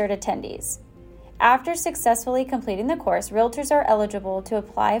registered attendees. After successfully completing the course, realtors are eligible to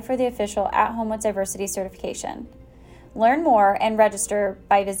apply for the official At Home with Diversity certification. Learn more and register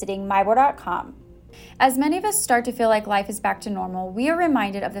by visiting mybor.com. As many of us start to feel like life is back to normal, we are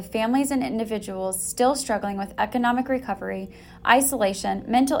reminded of the families and individuals still struggling with economic recovery, isolation,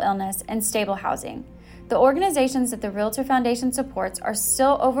 mental illness, and stable housing. The organizations that the Realtor Foundation supports are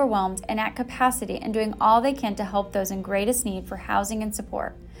still overwhelmed and at capacity and doing all they can to help those in greatest need for housing and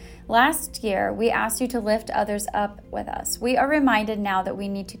support. Last year, we asked you to lift others up with us. We are reminded now that we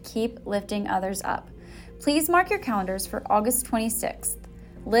need to keep lifting others up. Please mark your calendars for August 26th.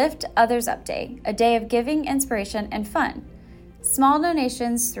 Lift Others Up Day, a day of giving, inspiration, and fun. Small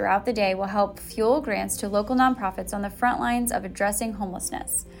donations throughout the day will help fuel grants to local nonprofits on the front lines of addressing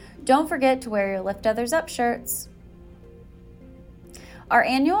homelessness. Don't forget to wear your Lift Others Up shirts. Our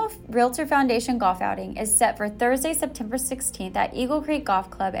annual Realtor Foundation golf outing is set for Thursday, September 16th at Eagle Creek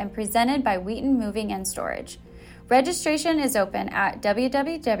Golf Club and presented by Wheaton Moving and Storage. Registration is open at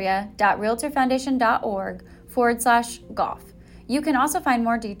www.realtorfoundation.org/golf. You can also find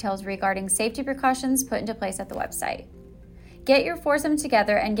more details regarding safety precautions put into place at the website. Get your foursome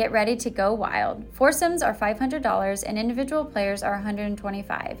together and get ready to go wild. Foursomes are $500 and individual players are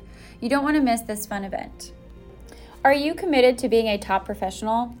 $125. You don't want to miss this fun event. Are you committed to being a top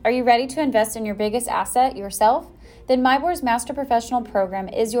professional? Are you ready to invest in your biggest asset, yourself? Then MyBOR's Master Professional Program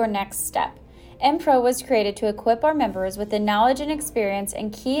is your next step. MPro was created to equip our members with the knowledge and experience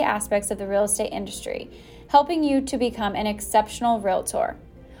in key aspects of the real estate industry, helping you to become an exceptional realtor.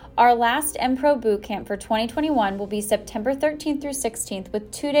 Our last MPro Bootcamp for 2021 will be September 13th through 16th with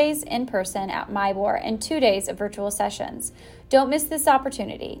 2 days in person at MyBOR and 2 days of virtual sessions. Don't miss this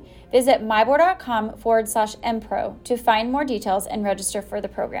opportunity. Visit mybor.com/MPro to find more details and register for the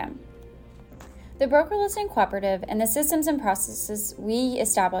program. The Broker Listening Cooperative and the systems and processes we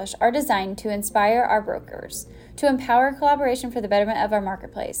establish are designed to inspire our brokers, to empower collaboration for the betterment of our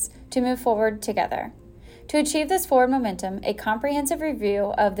marketplace, to move forward together. To achieve this forward momentum, a comprehensive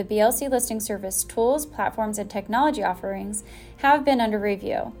review of the BLC listing service tools, platforms, and technology offerings have been under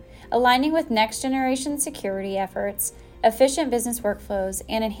review, aligning with next-generation security efforts, efficient business workflows,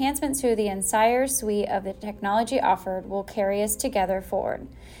 and enhancements to the entire suite of the technology offered will carry us together forward.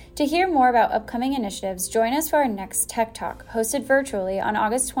 To hear more about upcoming initiatives, join us for our next Tech Talk, hosted virtually on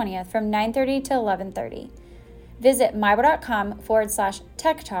August 20th from 9:30 to 11:30. Visit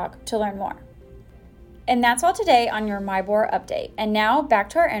mybor.com/Tech Talk to learn more. And that's all today on your MyBOR update. And now back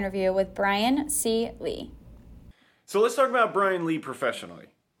to our interview with Brian C. Lee. So let's talk about Brian Lee professionally.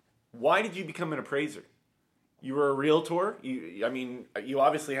 Why did you become an appraiser? You were a realtor. You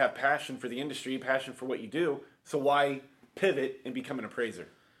obviously have passion for the industry, passion for what you do. So why pivot and become an appraiser?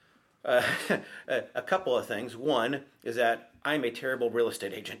 A couple of things. One is that I'm a terrible real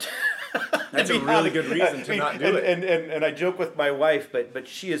estate agent. That's a really good reason to not do it. And I joke with my wife, but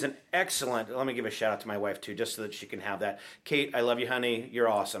she is an excellent. Let me give a shout out to my wife too, just so that she can have that. Kate, I love you, honey. You're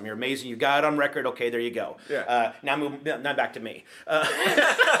awesome. You're amazing. You got it on record. Okay, there you go. Yeah. Now back to me.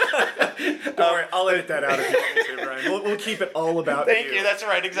 Don't worry, I'll edit that out if you want me to, Brian. We'll keep it all about you. Thank you. That's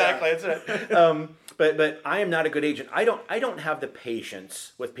right. Exactly. Yeah. That's right. But I am not a good agent. I don't have the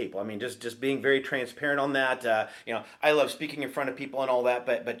patience with people. I mean, just being very transparent on that. I love speaking in front of people and all that.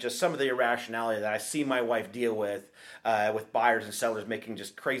 But just some of the irrationality that I see my wife deal with buyers and sellers making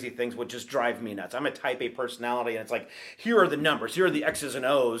just crazy things would just drive me nuts. I'm a Type A personality, and it's like, here are the numbers, here are the X's and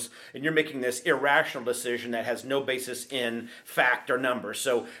O's, and you're making this irrational decision that has no basis in fact or numbers.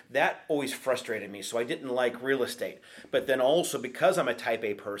 So that always frustrated me. So I didn't like real estate. But then also because I'm a Type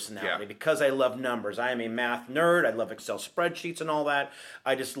A personality, because I love numbers, I am a math nerd. I love Excel spreadsheets and all that.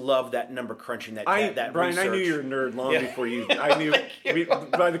 I just love that number crunching. That Brian, research. I knew you were a nerd long before you. I knew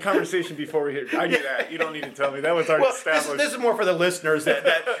by the conversation before we hit. I knew that. You don't need to tell me. That was already established. This is more for the listeners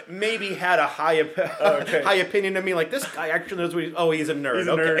that maybe had a high opinion of me. Like, this guy actually knows what he's a nerd. He's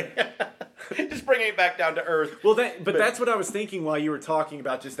a nerd. Just bringing it back down to earth. Well, but that's what I was thinking while you were talking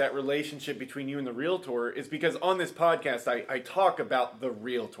about just that relationship between you and the realtor, is because on this podcast I talk about the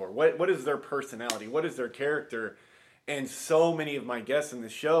realtor. What is their personality? What is their character? And so many of my guests in the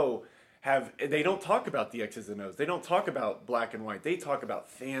show they don't talk about the X's and O's. They don't talk about black and white. They talk about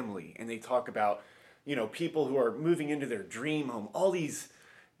family, and they talk about, people who are moving into their dream home. All these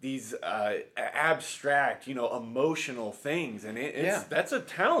abstract, emotional things, and that's a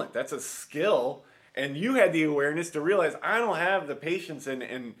talent, that's a skill, and you had the awareness to realize I don't have the patience,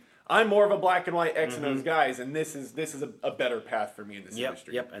 and I'm more of a black and white X and O's guys, and this is a better path for me in this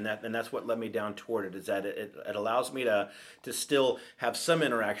industry. Yep, and that's what led me down toward it. Is that it allows me to still have some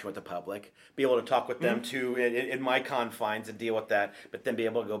interaction with the public, be able to talk with them too in my confines and deal with that, but then be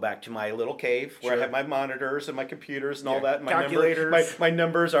able to go back to my little cave where I have my monitors and my computers and all that. And calculators. My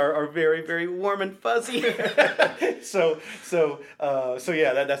numbers are very, very warm and fuzzy. so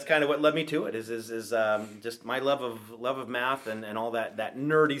yeah, that's kind of what led me to it. Is just my love of math and all that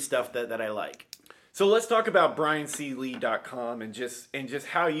nerdy stuff that I like. So let's talk about BrianCLee.com and just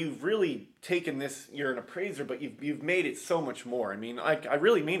how you've really taken this. You're an appraiser, but you've made it so much more. I mean, I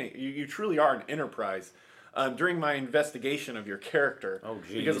really mean it. You truly are an enterprise. During my investigation of your character,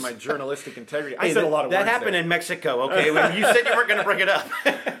 because of my journalistic integrity, I said a lot of words that happened there. in Mexico. Okay, when you said you weren't going to bring it up.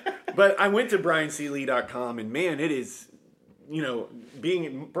 But I went to BrianCLee.com, and man, it is,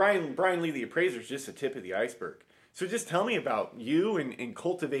 being Brian Lee the appraiser is just the tip of the iceberg. So just tell me about you and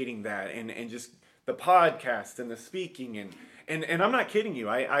cultivating that, and just the podcast and the speaking, and I'm not kidding you.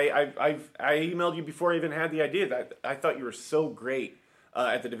 I emailed you before I even had the idea that I thought you were so great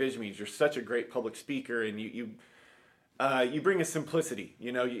at the division meetings. You're such a great public speaker, and you bring a simplicity.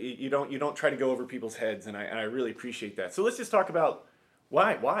 You don't try to go over people's heads, and I really appreciate that. So let's just talk about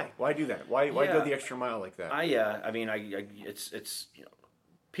why do that? Why go the extra mile like that? It's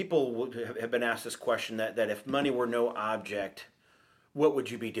people have been asked this question that if money were no object, what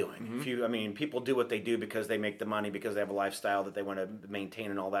would you be doing? People do what they do because they make the money, because they have a lifestyle that they want to maintain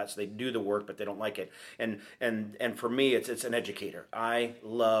and all that. So they do the work, but they don't like it. And for me, it's an educator. I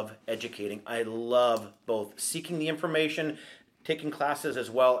love educating. I love both seeking the information, taking classes, as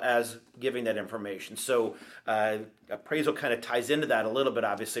well as giving that information. So appraisal kind of ties into that a little bit,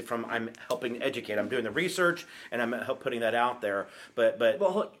 obviously, from I'm helping educate. I'm doing the research, and I'm putting that out there. But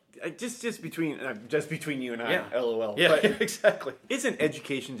well, just between you and I, LOL. Yeah, but exactly. Isn't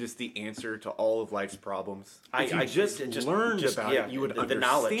education just the answer to all of life's problems? If you just learned about it, you would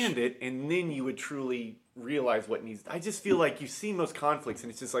understand it, and then you would truly realize what needs. I just feel like you see most conflicts,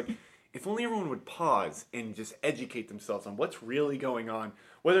 and it's just like, if only everyone would pause and just educate themselves on what's really going on,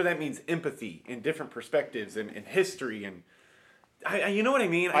 whether that means empathy and different perspectives and history and you know what I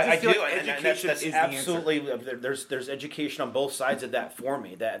mean? I feel do, like and education that's is absolutely. the answer. There's education on both sides of that for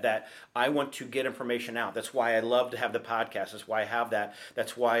me. That I want to get information out. That's why I love to have the podcast. That's why I have that.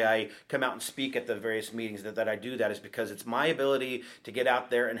 That's why I come out and speak at the various meetings. That I do that is because it's my ability to get out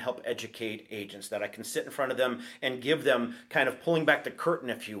there and help educate agents. That I can sit in front of them and give them kind of pulling back the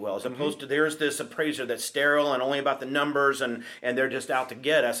curtain, if you will, as opposed to there's this appraiser that's sterile and only about the numbers and they're just out to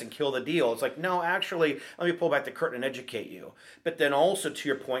get us and kill the deal. It's like, no, actually, let me pull back the curtain and educate you. But But then also, to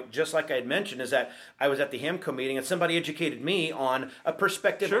your point, just like I had mentioned, is that I was at the HAMCO meeting and somebody educated me on a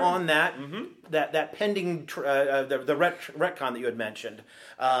perspective on that that pending the retcon that you had mentioned.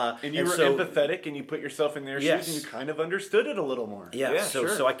 And you were empathetic, and you put yourself in their shoes, and you kind of understood it a little more. Yeah,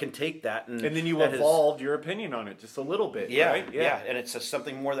 so I can take that. And then you evolved your opinion on it just a little bit, right? Yeah, and it's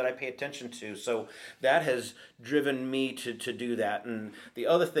something more that I pay attention to. So that has driven me to do that. And the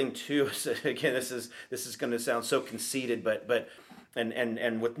other thing too is, again, this is going to sound so conceited, but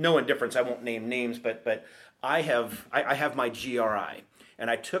and with no indifference, I won't name names, but I have my GRI. And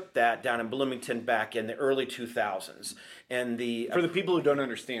I took that down in Bloomington back in the early 2000s. And for the people who don't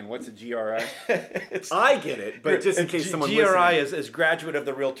understand, what's a GRI? I get it, but just in case someone GRI is Graduate of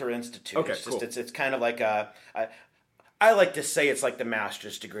the Realtor Institute. Okay, it's cool. It's kind of like I like to say it's like the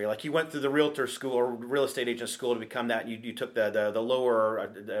master's degree. Like you went through the realtor school or real estate agent school to become that. You took the lower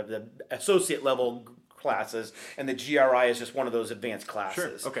the associate level classes, and the GRI is just one of those advanced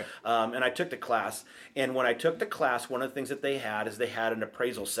classes. Sure. Okay. And I took the class, and when I took the class, one of the things that they had is they had an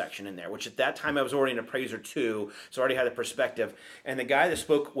appraisal section in there, which at that time I was already an appraiser too, so I already had a perspective. And the guy that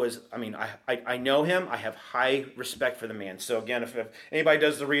spoke was, I know him. I have high respect for the man. So again, if anybody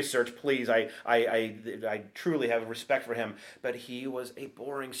does the research, please, I truly have respect for him. But he was a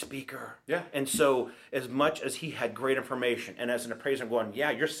boring speaker. Yeah. And so as much as he had great information, and as an appraiser, I'm going,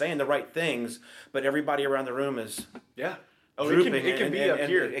 yeah, you're saying the right things, but everybody around the room is drooping. It can be up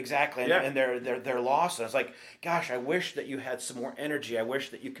here. Exactly. Yeah. And they're lost. And it's like, gosh, I wish that you had some more energy. I wish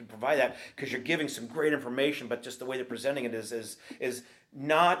that you could provide that, because you're giving some great information, but just the way they're presenting it is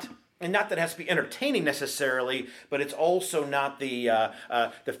not. And not that it has to be entertaining necessarily, but it's also not the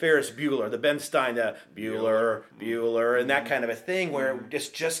Ferris Bueller, the Ben Stein, the Bueller, and that kind of a thing where it's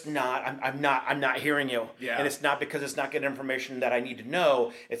just not. I'm not hearing you, and it's not because it's not getting information that I need to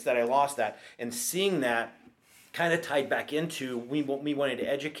know. It's that I lost that, and seeing that kind of tied back into me wanting to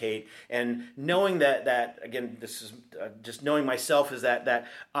educate, and knowing that again, this is just knowing myself, is that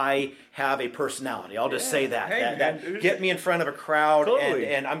I have a personality. I'll just say that. Hey, that get me in front of a crowd, totally.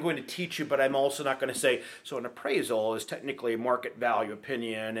 and I'm going to teach you, but I'm also not going to say, so an appraisal is technically a market value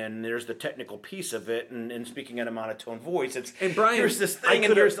opinion, and there's the technical piece of it, and speaking in a monotone voice. And Brian, here's this thing,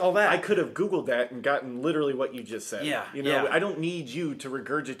 and here's all that. I could have Googled that and gotten literally what you just said. Yeah. I don't need you to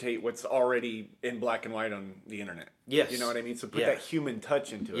regurgitate what's already in black and white on the internet. Yes. You know what I mean? So put that human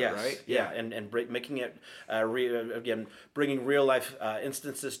touch into it, right? Yeah, and making it, again, bringing real life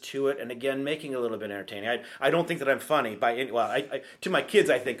instances to it, and again, making it a little bit entertaining. I don't think that I'm funny by any, to my kids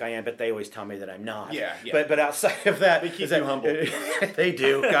I think I am, but they always tell me that I'm not. Yeah. But outside of that, they keep you humble. They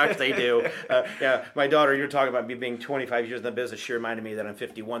do. Gosh, they do. My daughter, you're talking about me being 25 years in the business. She reminded me that I'm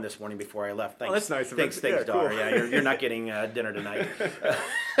 51 this morning before I left. Thanks. Oh, that's nice of her. Thanks, daughter. Cool. Yeah, you're not getting dinner tonight.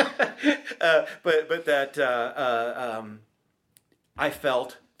 But that. I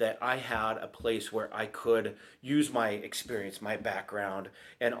felt that I had a place where I could use my experience, my background,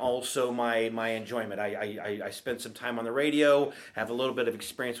 and also my enjoyment. I spent some time on the radio, have a little bit of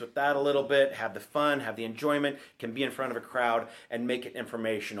experience with that a little bit, have the fun, have the enjoyment, can be in front of a crowd and make it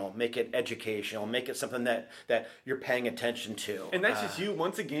informational, make it educational, make it something that you're paying attention to. And that's just you,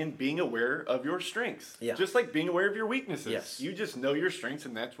 once again, being aware of your strengths. Yeah. Just like being aware of your weaknesses. Yes. You just know your strengths,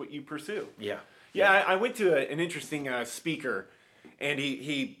 and that's what you pursue. Yeah. I went to an interesting speaker, and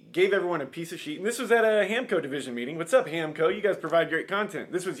he gave everyone a piece of sheet. And this was at a HAMCO division meeting. What's up, HAMCO? You guys provide great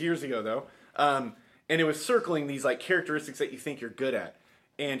content. This was years ago, though. And it was circling these characteristics that you think you're good at.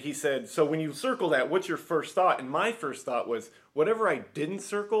 And he said, so when you circle that, what's your first thought? And my first thought was, whatever I didn't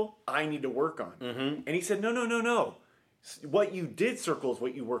circle, I need to work on. Mm-hmm. And he said, no. What you did circle is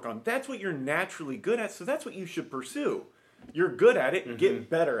what you work on. That's what you're naturally good at, so that's what you should pursue. You're good at it, get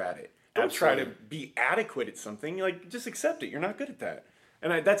better at it. Don't try to be adequate at something. Just accept it. You're not good at that.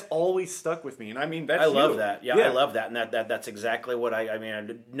 And that's always stuck with me. And I mean, that's I love that. Yeah, I love that. And that's exactly what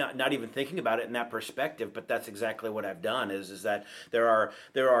I'm not even thinking about it in that perspective, but that's exactly what I've done is that there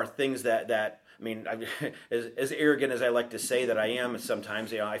are things that I mean, as arrogant as I like to say that I am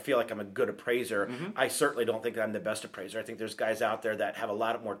sometimes, I feel like I'm a good appraiser. Mm-hmm. I certainly don't think I'm the best appraiser. I think there's guys out there that have a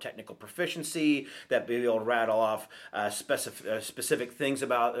lot more technical proficiency, that be able to rattle off specific things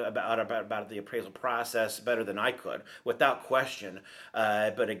about the appraisal process better than I could, without question.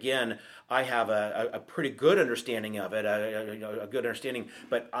 But again, I have a pretty good understanding of it, a good understanding,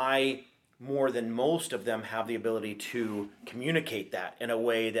 but I, more than most of them, have the ability to communicate that in a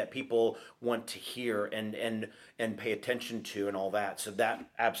way that people want to hear and pay attention to and all that. So that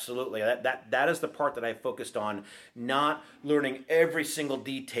absolutely, that is the part that I focused on, not learning every single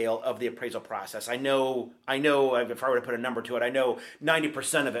detail of the appraisal process. I know if I were to put a number to it, I know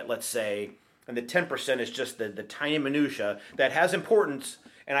 90% of it, let's say. and the 10% is just the tiny minutia that has importance,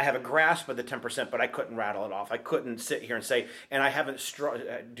 and I have a grasp of the 10%, but I couldn't rattle it off. I couldn't sit here and say, and I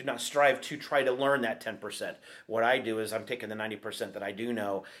do not strive to try to learn that 10%. What I do is I'm taking the 90% that I do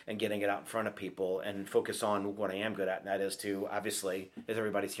know and getting it out in front of people and focus on what I am good at, and that is to, obviously, as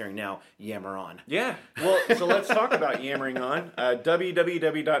everybody's hearing now, yammer on. Yeah. Well, so let's talk about yammering on.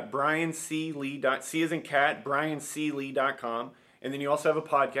 www.brianclee.com, C as in cat, brianclee.com. And then you also have a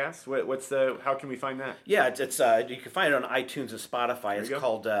podcast. How can we find that? Yeah, it's you can find it on iTunes and Spotify. It's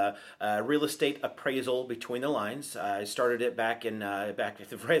called Real Estate Appraisal Between the Lines. I started it back at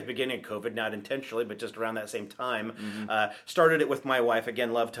the beginning of COVID, not intentionally, but just around that same time. Mm-hmm. Started it with my wife.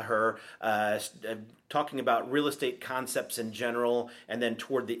 Again, love to her. Talking about real estate concepts in general, and then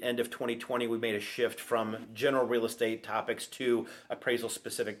toward the end of 2020, we made a shift from general real estate topics to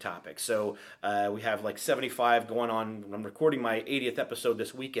appraisal-specific topics. So we have like 75 going on. I'm recording my 80th episode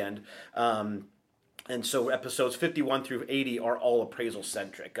this weekend. And so episodes 51 through 80 are all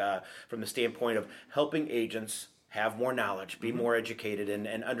appraisal-centric from the standpoint of helping agents have more knowledge, be more educated,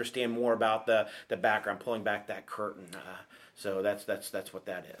 and understand more about the background, pulling back that curtain. So that's what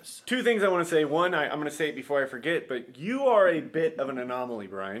that is. Two things I want to say. One, I'm going to say it before I forget, but you are a bit of an anomaly,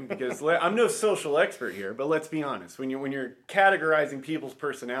 Brian, because I'm no social expert here, but let's be honest. When you're categorizing people's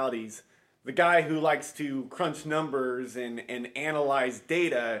personalities, the guy who likes to crunch numbers and analyze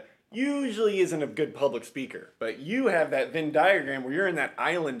data usually isn't a good public speaker. But you have that Venn diagram where you're in that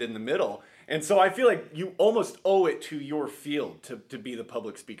island in the middle. And so I feel like you almost owe it to your field to be the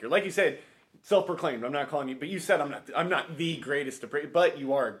public speaker. Like you said, self-proclaimed. I'm not calling you, but you said I'm not the greatest, but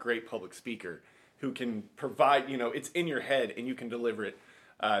you are a great public speaker who can provide. It's in your head and you can deliver it.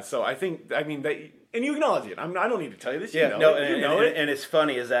 So I mean that, and you acknowledge it. I don't need to tell you this. Yeah, and it's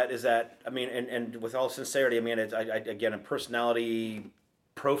funny is that I mean, and with all sincerity, I mean, again, a personality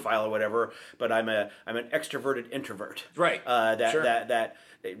profile or whatever, but I'm an extroverted introvert. Right. That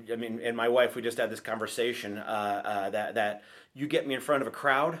I mean, and my wife, we just had this conversation that you get me in front of a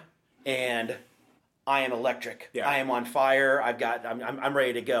crowd, and I am electric. Yeah. I am on fire. I'm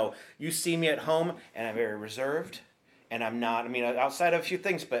ready to go. You see me at home, and I'm very reserved, and I'm not. I mean, outside of a few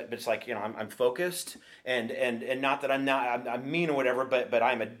things, but it's like I'm focused, and not that I'm mean or whatever, but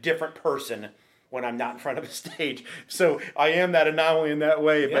I'm a different person when I'm not in front of a stage. So I am that anomaly in that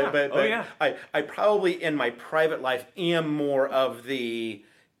way. Yeah. But I probably in my private life am more of the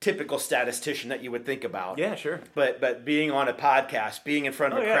typical statistician that you would think about. Yeah, sure. But being on a podcast, being in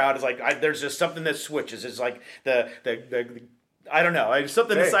front of a crowd is like there's just something that switches. It's like the I don't know.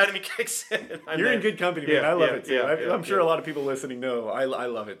 Something inside of me kicks in. You're in good company, man. I love it too. I'm sure a lot of people listening know. I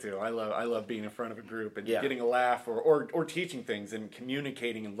love it too. I love being in front of a group and getting a laugh or teaching things and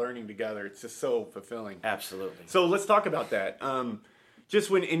communicating and learning together. It's just so fulfilling. Absolutely. So let's talk about that.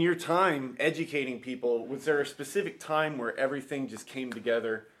 Just when in your time educating people, was there a specific time where everything just came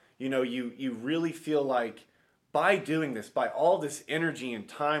together? You really feel like by doing this, by all this energy and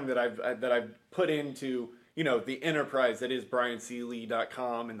time that I've put into the enterprise that is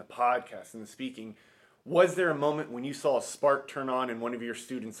brianclee.com and the podcast and the speaking, was there a moment when you saw a spark turn on in one of your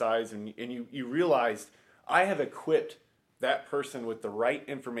students' eyes and you realized, I have equipped that person with the right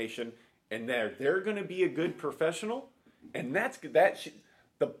information and they're going to be a good professional? And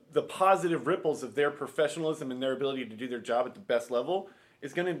the positive ripples of their professionalism and their ability to do their job at the best level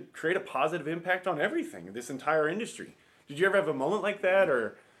is going to create a positive impact on everything, this entire industry. Did you ever have a moment like that,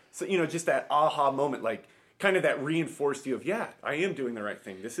 or just that aha moment, like kind of that reinforced you of I am doing the right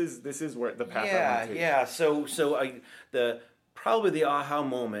thing. This is where the path I want to take. Yeah. So probably the aha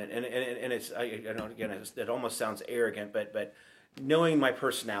moment, and it's I don't, again, it almost sounds arrogant, but knowing my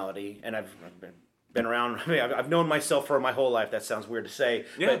personality, and I've been around. I mean, I've known myself for my whole life. That sounds weird to say,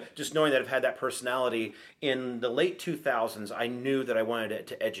 but just knowing that I've had that personality in the late 2000s, I knew that I wanted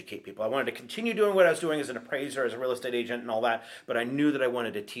to educate people. I wanted to continue doing what I was doing as an appraiser, as a real estate agent, and all that. But I knew that I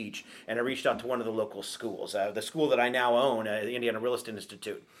wanted to teach, and I reached out to one of the local schools, the school that I now own, the Indiana Real Estate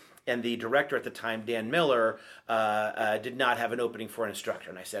Institute. And the director at the time, Dan Miller, did not have an opening for an instructor.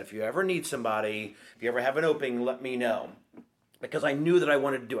 And I said, if you ever need somebody, if you ever have an opening, let me know. Because I knew that I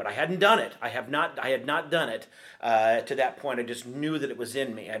wanted to do it. I hadn't done it. I had not done it to that point. I just knew that it was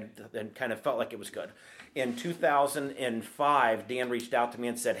in me and kind of felt like it was good. In 2005, Dan reached out to me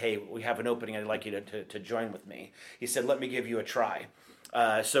and said, hey, we have an opening. I'd like you to join with me. He said, let me give you a try.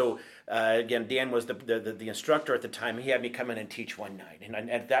 Again, Dan was the instructor at the time. He had me come in and teach one night. And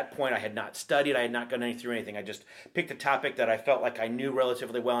at that point, I had not studied. I had not gone through anything. I just picked a topic that I felt like I knew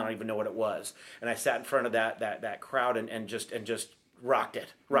relatively well, and I don't even know what it was. And I sat in front of that crowd and just rocked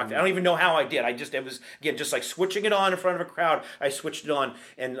it. I don't even know how I did. It was, again, just like switching it on in front of a crowd. I switched it on.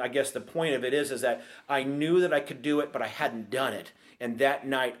 And I guess the point of it is that I knew that I could do it, but I hadn't done it. And that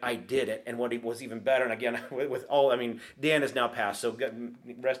night I did it. And what was even better, and again, Dan has now passed, so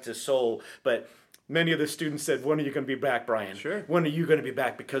rest his soul. But many of the students said, when are you going to be back, Brian? Sure. When are you going to be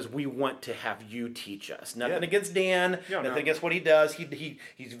back? Because we want to have you teach us. Nothing against Dan, nothing against what he does.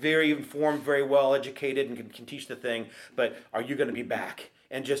 He's very informed, very well educated, and can teach the thing. But are you going to be back?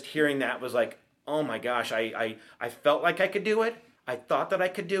 And just hearing that was like, oh my gosh, I felt like I could do it. I thought that I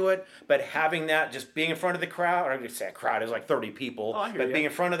could do it, but having that, just being in front of the crowd, or I would say a crowd is like 30 people, but being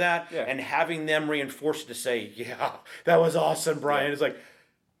in front of that and having them reinforce it to say, yeah, that was awesome, Brian. It's like,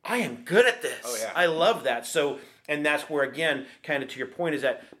 I am good at this. Oh, yeah. I love that. So, and that's where, again, kind of to your point, is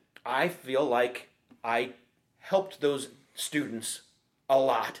that I feel like I helped those students a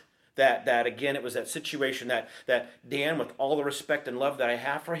lot. That again, it was that situation that Dan, with all the respect and love that I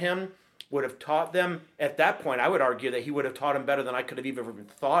have for him, would have taught them. At that point, I would argue that he would have taught them better than I could have even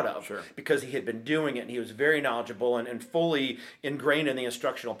thought of. Sure. Because he had been doing it, and he was very knowledgeable and fully ingrained in the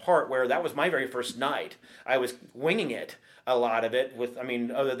instructional part, where that was my very first night. I was winging it, a lot of it,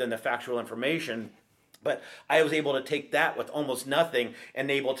 other than the factual information. But I was able to take that with almost nothing and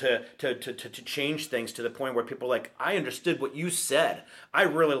able to change things to the point where people were like, I understood what you said. I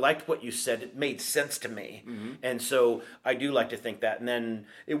really liked what you said. It made sense to me. Mm-hmm. And so I do like to think that. And then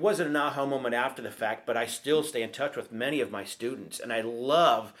it wasn't an aha moment after the fact, but I still stay in touch with many of my students. And I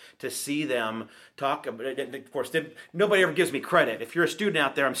love to see them talk. Of course, nobody ever gives me credit. If you're a student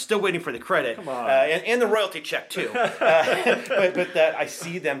out there, I'm still waiting for the credit. Come on. And the royalty check too. But that I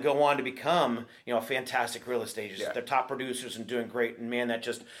see them go on to become, fantastic real estate agents. They're top producers and doing great. And man,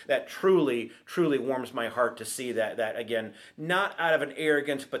 that truly warms my heart to see that again, not out of an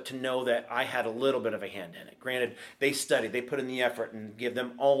arrogance, but to know that I had a little bit of a hand in it. Granted, they studied, they put in the effort, and give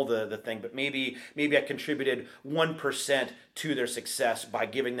them all the thing. But maybe I contributed 1% to their success by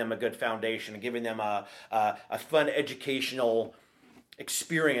giving them a good foundation and giving them a fun educational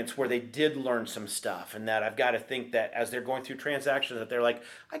experience where they did learn some stuff. And that I've got to think that as they're going through transactions, that they're like,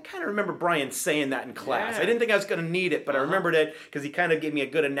 I kind of remember Brian saying that in class. I didn't think I was going to need it, but I remembered it because he kind of gave me a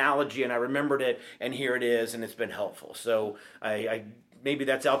good analogy, and I remembered it, and here it is, and it's been helpful. So I maybe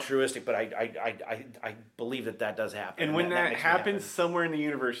that's altruistic, but I believe that does happen. And when that happens somewhere in the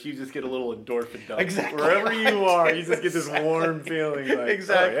universe, you just get a little endorphin dump. Exactly. Wherever you are, you just get this warm feeling. Like,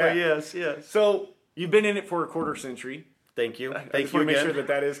 exactly. Oh, yeah. Yes. So you've been in it for a quarter century. Thank you. I just want to make sure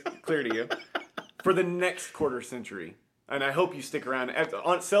that is clear to you. For the next quarter century, and I hope you stick around.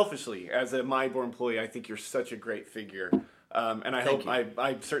 Selfishly, as a MyBoard employee, I think you're such a great figure, and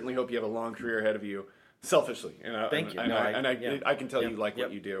I certainly hope you have a long career ahead of you. Selfishly, thank you. I can tell you like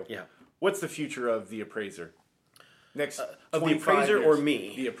what you do. Yeah. What's the future of the appraiser? Next, of the appraiser years, or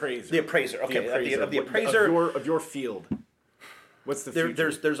me? The appraiser. The appraiser. Okay. Of the appraiser of your field. What's the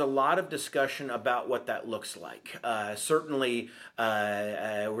future? There's a lot of discussion about what that looks like. Certainly,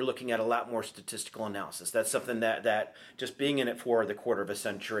 we're looking at a lot more statistical analysis. That's something that just being in it for the quarter of a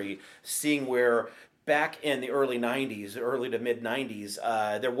century, seeing where back in the early 90s, early to mid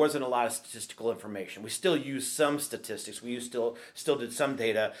 90s, there wasn't a lot of statistical information. We still used some statistics. We still did some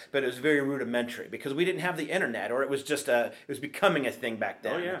data, but it was very rudimentary because we didn't have the internet, or it was just it was becoming a thing back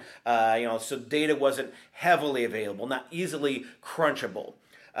then. Oh yeah. So data wasn't heavily available, not easily crunchable.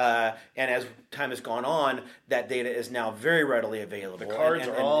 And as time has gone on, that data is now very readily available. The cards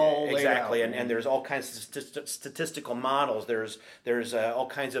are all laid exactly, out. And there's all kinds of statistical models. There's all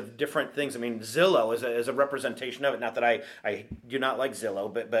kinds of different things. I mean, Zillow is a representation of it. Not that I do not like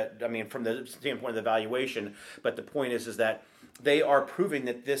Zillow, but I mean from the standpoint of the valuation. But the point is that they are proving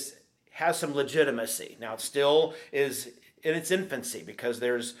that this has some legitimacy. Now it still is in its infancy because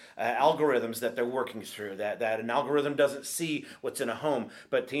there's algorithms that they're working through, that an algorithm doesn't see what's in a home.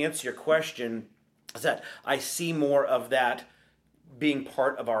 But to answer your question, is that I see more of that being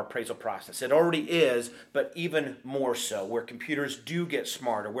part of our appraisal process. It already is, but even more so, where computers do get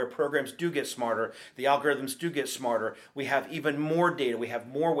smarter, where programs do get smarter, the algorithms do get smarter. We have even more data. We have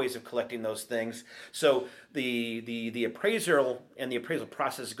more ways of collecting those things. So the appraisal and the appraisal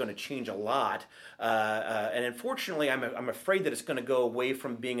process is going to change a lot. And unfortunately, I'm afraid that it's going to go away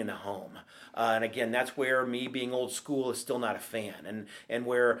from being in the home. And again, that's where me being old school is still not a fan, and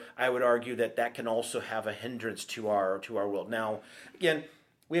where I would argue that can also have a hindrance to our world. Now, again,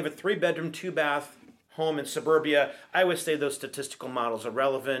 we have a 3-bedroom, 2-bath home in suburbia. I would say those statistical models are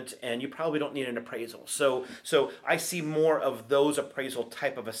relevant, and you probably don't need an appraisal. So I see more of those appraisal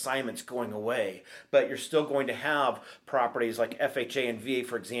type of assignments going away, but you're still going to have properties like FHA and VA,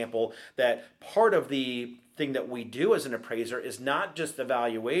 for example, that part of the thing that we do as an appraiser is not just the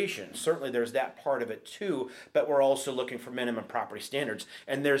valuation. Certainly there's that part of it too, but we're also looking for minimum property standards.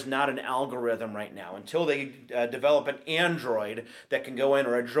 And there's not an algorithm right now. Until they develop an Android that can go in,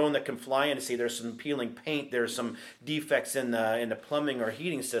 or a drone that can fly in to see there's some peeling paint, there's some defects in the plumbing or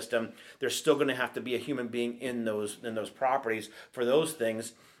heating system, there's still going to have to be a human being in those properties for those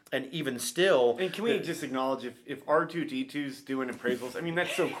things. And even still... And can we just acknowledge, if R2-D2's doing appraisals, I mean,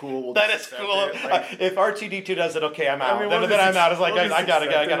 that's so cool. We'll that is just cool. accept it. If R2-D2 does it, okay, I'm out. I mean, then I'm out. It's like, we'll I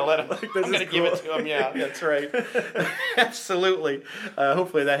gotta let him. Like, I'm gonna give it to him. Yeah, that's right. Absolutely.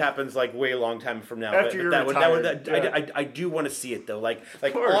 Hopefully that happens like way long time from now. After you're retired. I do want to see it though. Like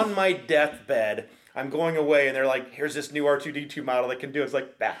course. on my deathbed, I'm going away, and they're like, "Here's this new R2-D2 model that can do." It's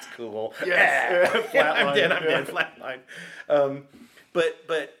like, that's cool. Yes. I'm dead. Flatline.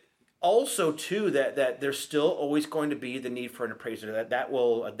 But also too that there's still always going to be the need for an appraiser.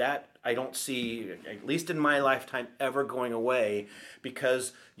 That I don't see, at least in my lifetime, ever going away,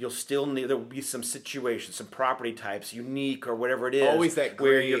 because you'll still need, there will be some situations, some property types, unique or whatever it is, always that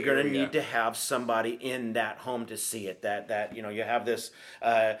where gray you're going to area. need to have somebody in that home to see it. That you have this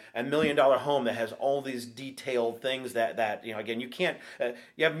 $1 million home that has all these detailed things that again, you can't.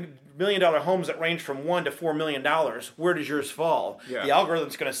 You have $1 million homes that range from $1 to $4 million. Where does yours fall? Yeah. The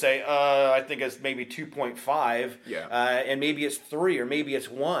algorithm's going to say, I think it's maybe 2.5, Yeah. And maybe it's 3 or maybe it's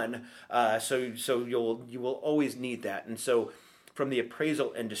 1. So you will always need that, and so from the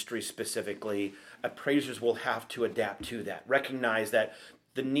appraisal industry specifically, appraisers will have to adapt to that. Recognize that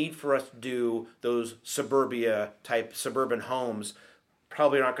the need for us to do those suburban homes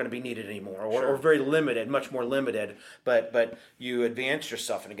probably aren't going to be needed anymore, or very limited, much more limited. But you advance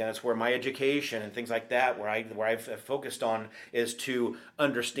yourself, and again, that's where my education and things like that, where I've focused on, is to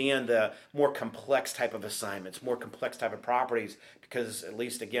understand the more complex type of assignments, more complex type of properties, because at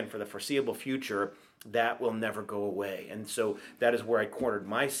least again for the foreseeable future, that will never go away. And so that is where I cornered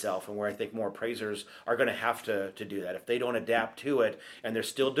myself, and where I think more appraisers are going to have to do that. If they don't adapt to it, and they're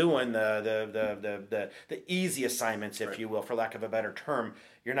still doing the easy assignments, if you will, for lack of a better term,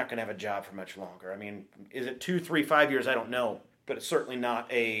 you're not going to have a job for much longer. I mean, is it 2, 3, 5 years? I don't know, but it's certainly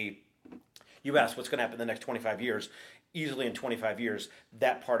not a... You ask what's going to happen in the next 25 years. Easily in 25 years,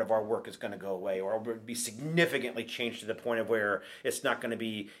 that part of our work is going to go away, or will be significantly changed to the point of where it's not going to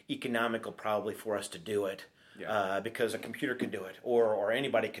be economical probably for us to do it. Yeah. Because a computer can do it, or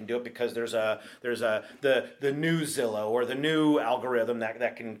anybody can do it, because there's the new Zillow or the new algorithm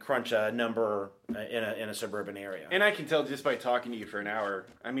that can crunch a number in a suburban area. And I can tell just by talking to you for an hour.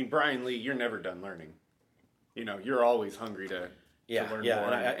 I mean, Brian Lee, you're never done learning. You're always hungry to learn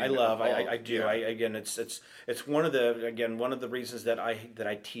more. And I do. Yeah. It's one of the reasons that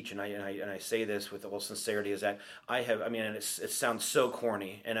I teach, and I say this with all sincerity, is that and it sounds so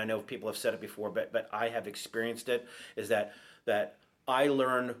corny, and I know people have said it before, but I have experienced it, is that I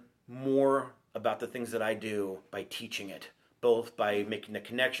learn more about the things that I do by teaching it, both by making the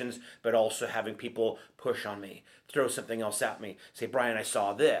connections, but also having people push on me, throw something else at me, say, Brian, I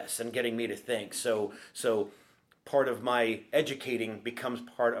saw this, and getting me to think. So part of my educating becomes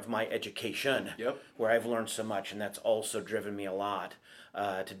part of my education. Yep. Where I've learned so much, and that's also driven me a lot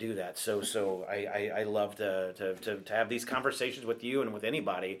to do that. So I love to have these conversations with you and with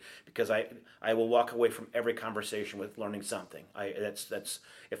anybody, because I will walk away from every conversation with learning something. That's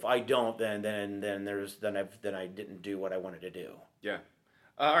if I don't, then I didn't do what I wanted to do. Yeah.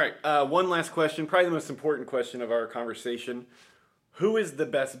 All right. One last question, probably the most important question of our conversation: who is the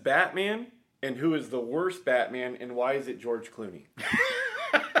best Batman? And who is the worst Batman, and why is it George Clooney?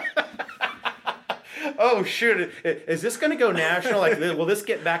 Oh, shoot. Is this going to go national? Like, will this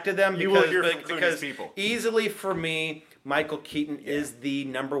get back to them? You will hear from Clooney's people. Easily for me, Michael Keaton is the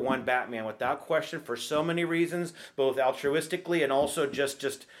number one Batman, without question, for so many reasons, both altruistically and also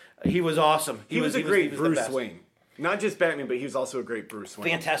just he was awesome. He was a great Bruce Wayne. Not just Batman, but he was also a great Bruce Wayne.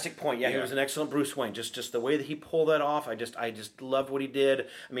 Fantastic point. Yeah, he was an excellent Bruce Wayne. Just the way that he pulled that off, I just loved what he did.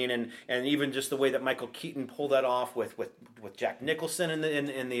 I mean, and even just the way that Michael Keaton pulled that off with Jack Nicholson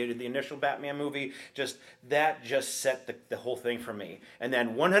in the initial Batman movie, just set the whole thing for me. And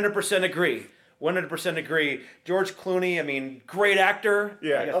then 100% agree. 100% agree. George Clooney, I mean, great actor.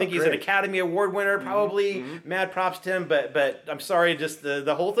 Yeah, I think he's an Academy Award winner, probably. Mm-hmm. Mad props to him, but I'm sorry, just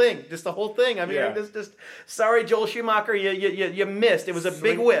the whole thing. Just the whole thing. I mean, just sorry, Joel Schumacher, you missed. It was a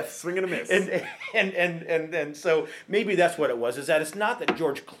big whiff. Swing and a miss. And so maybe that's what it was, is that it's not that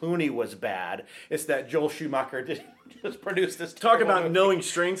George Clooney was bad, it's that Joel Schumacher just produced this. Talk about knowing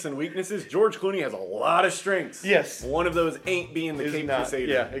strengths and weaknesses. George Clooney has a lot of strengths. Yes. One of those ain't being the Cape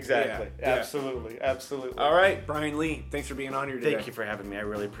Crusader. Yeah, exactly. Yeah. Absolutely. All right, Brian Lee, thanks for being on here today. Thank you for having me. I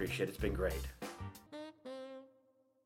really appreciate it. It's been great.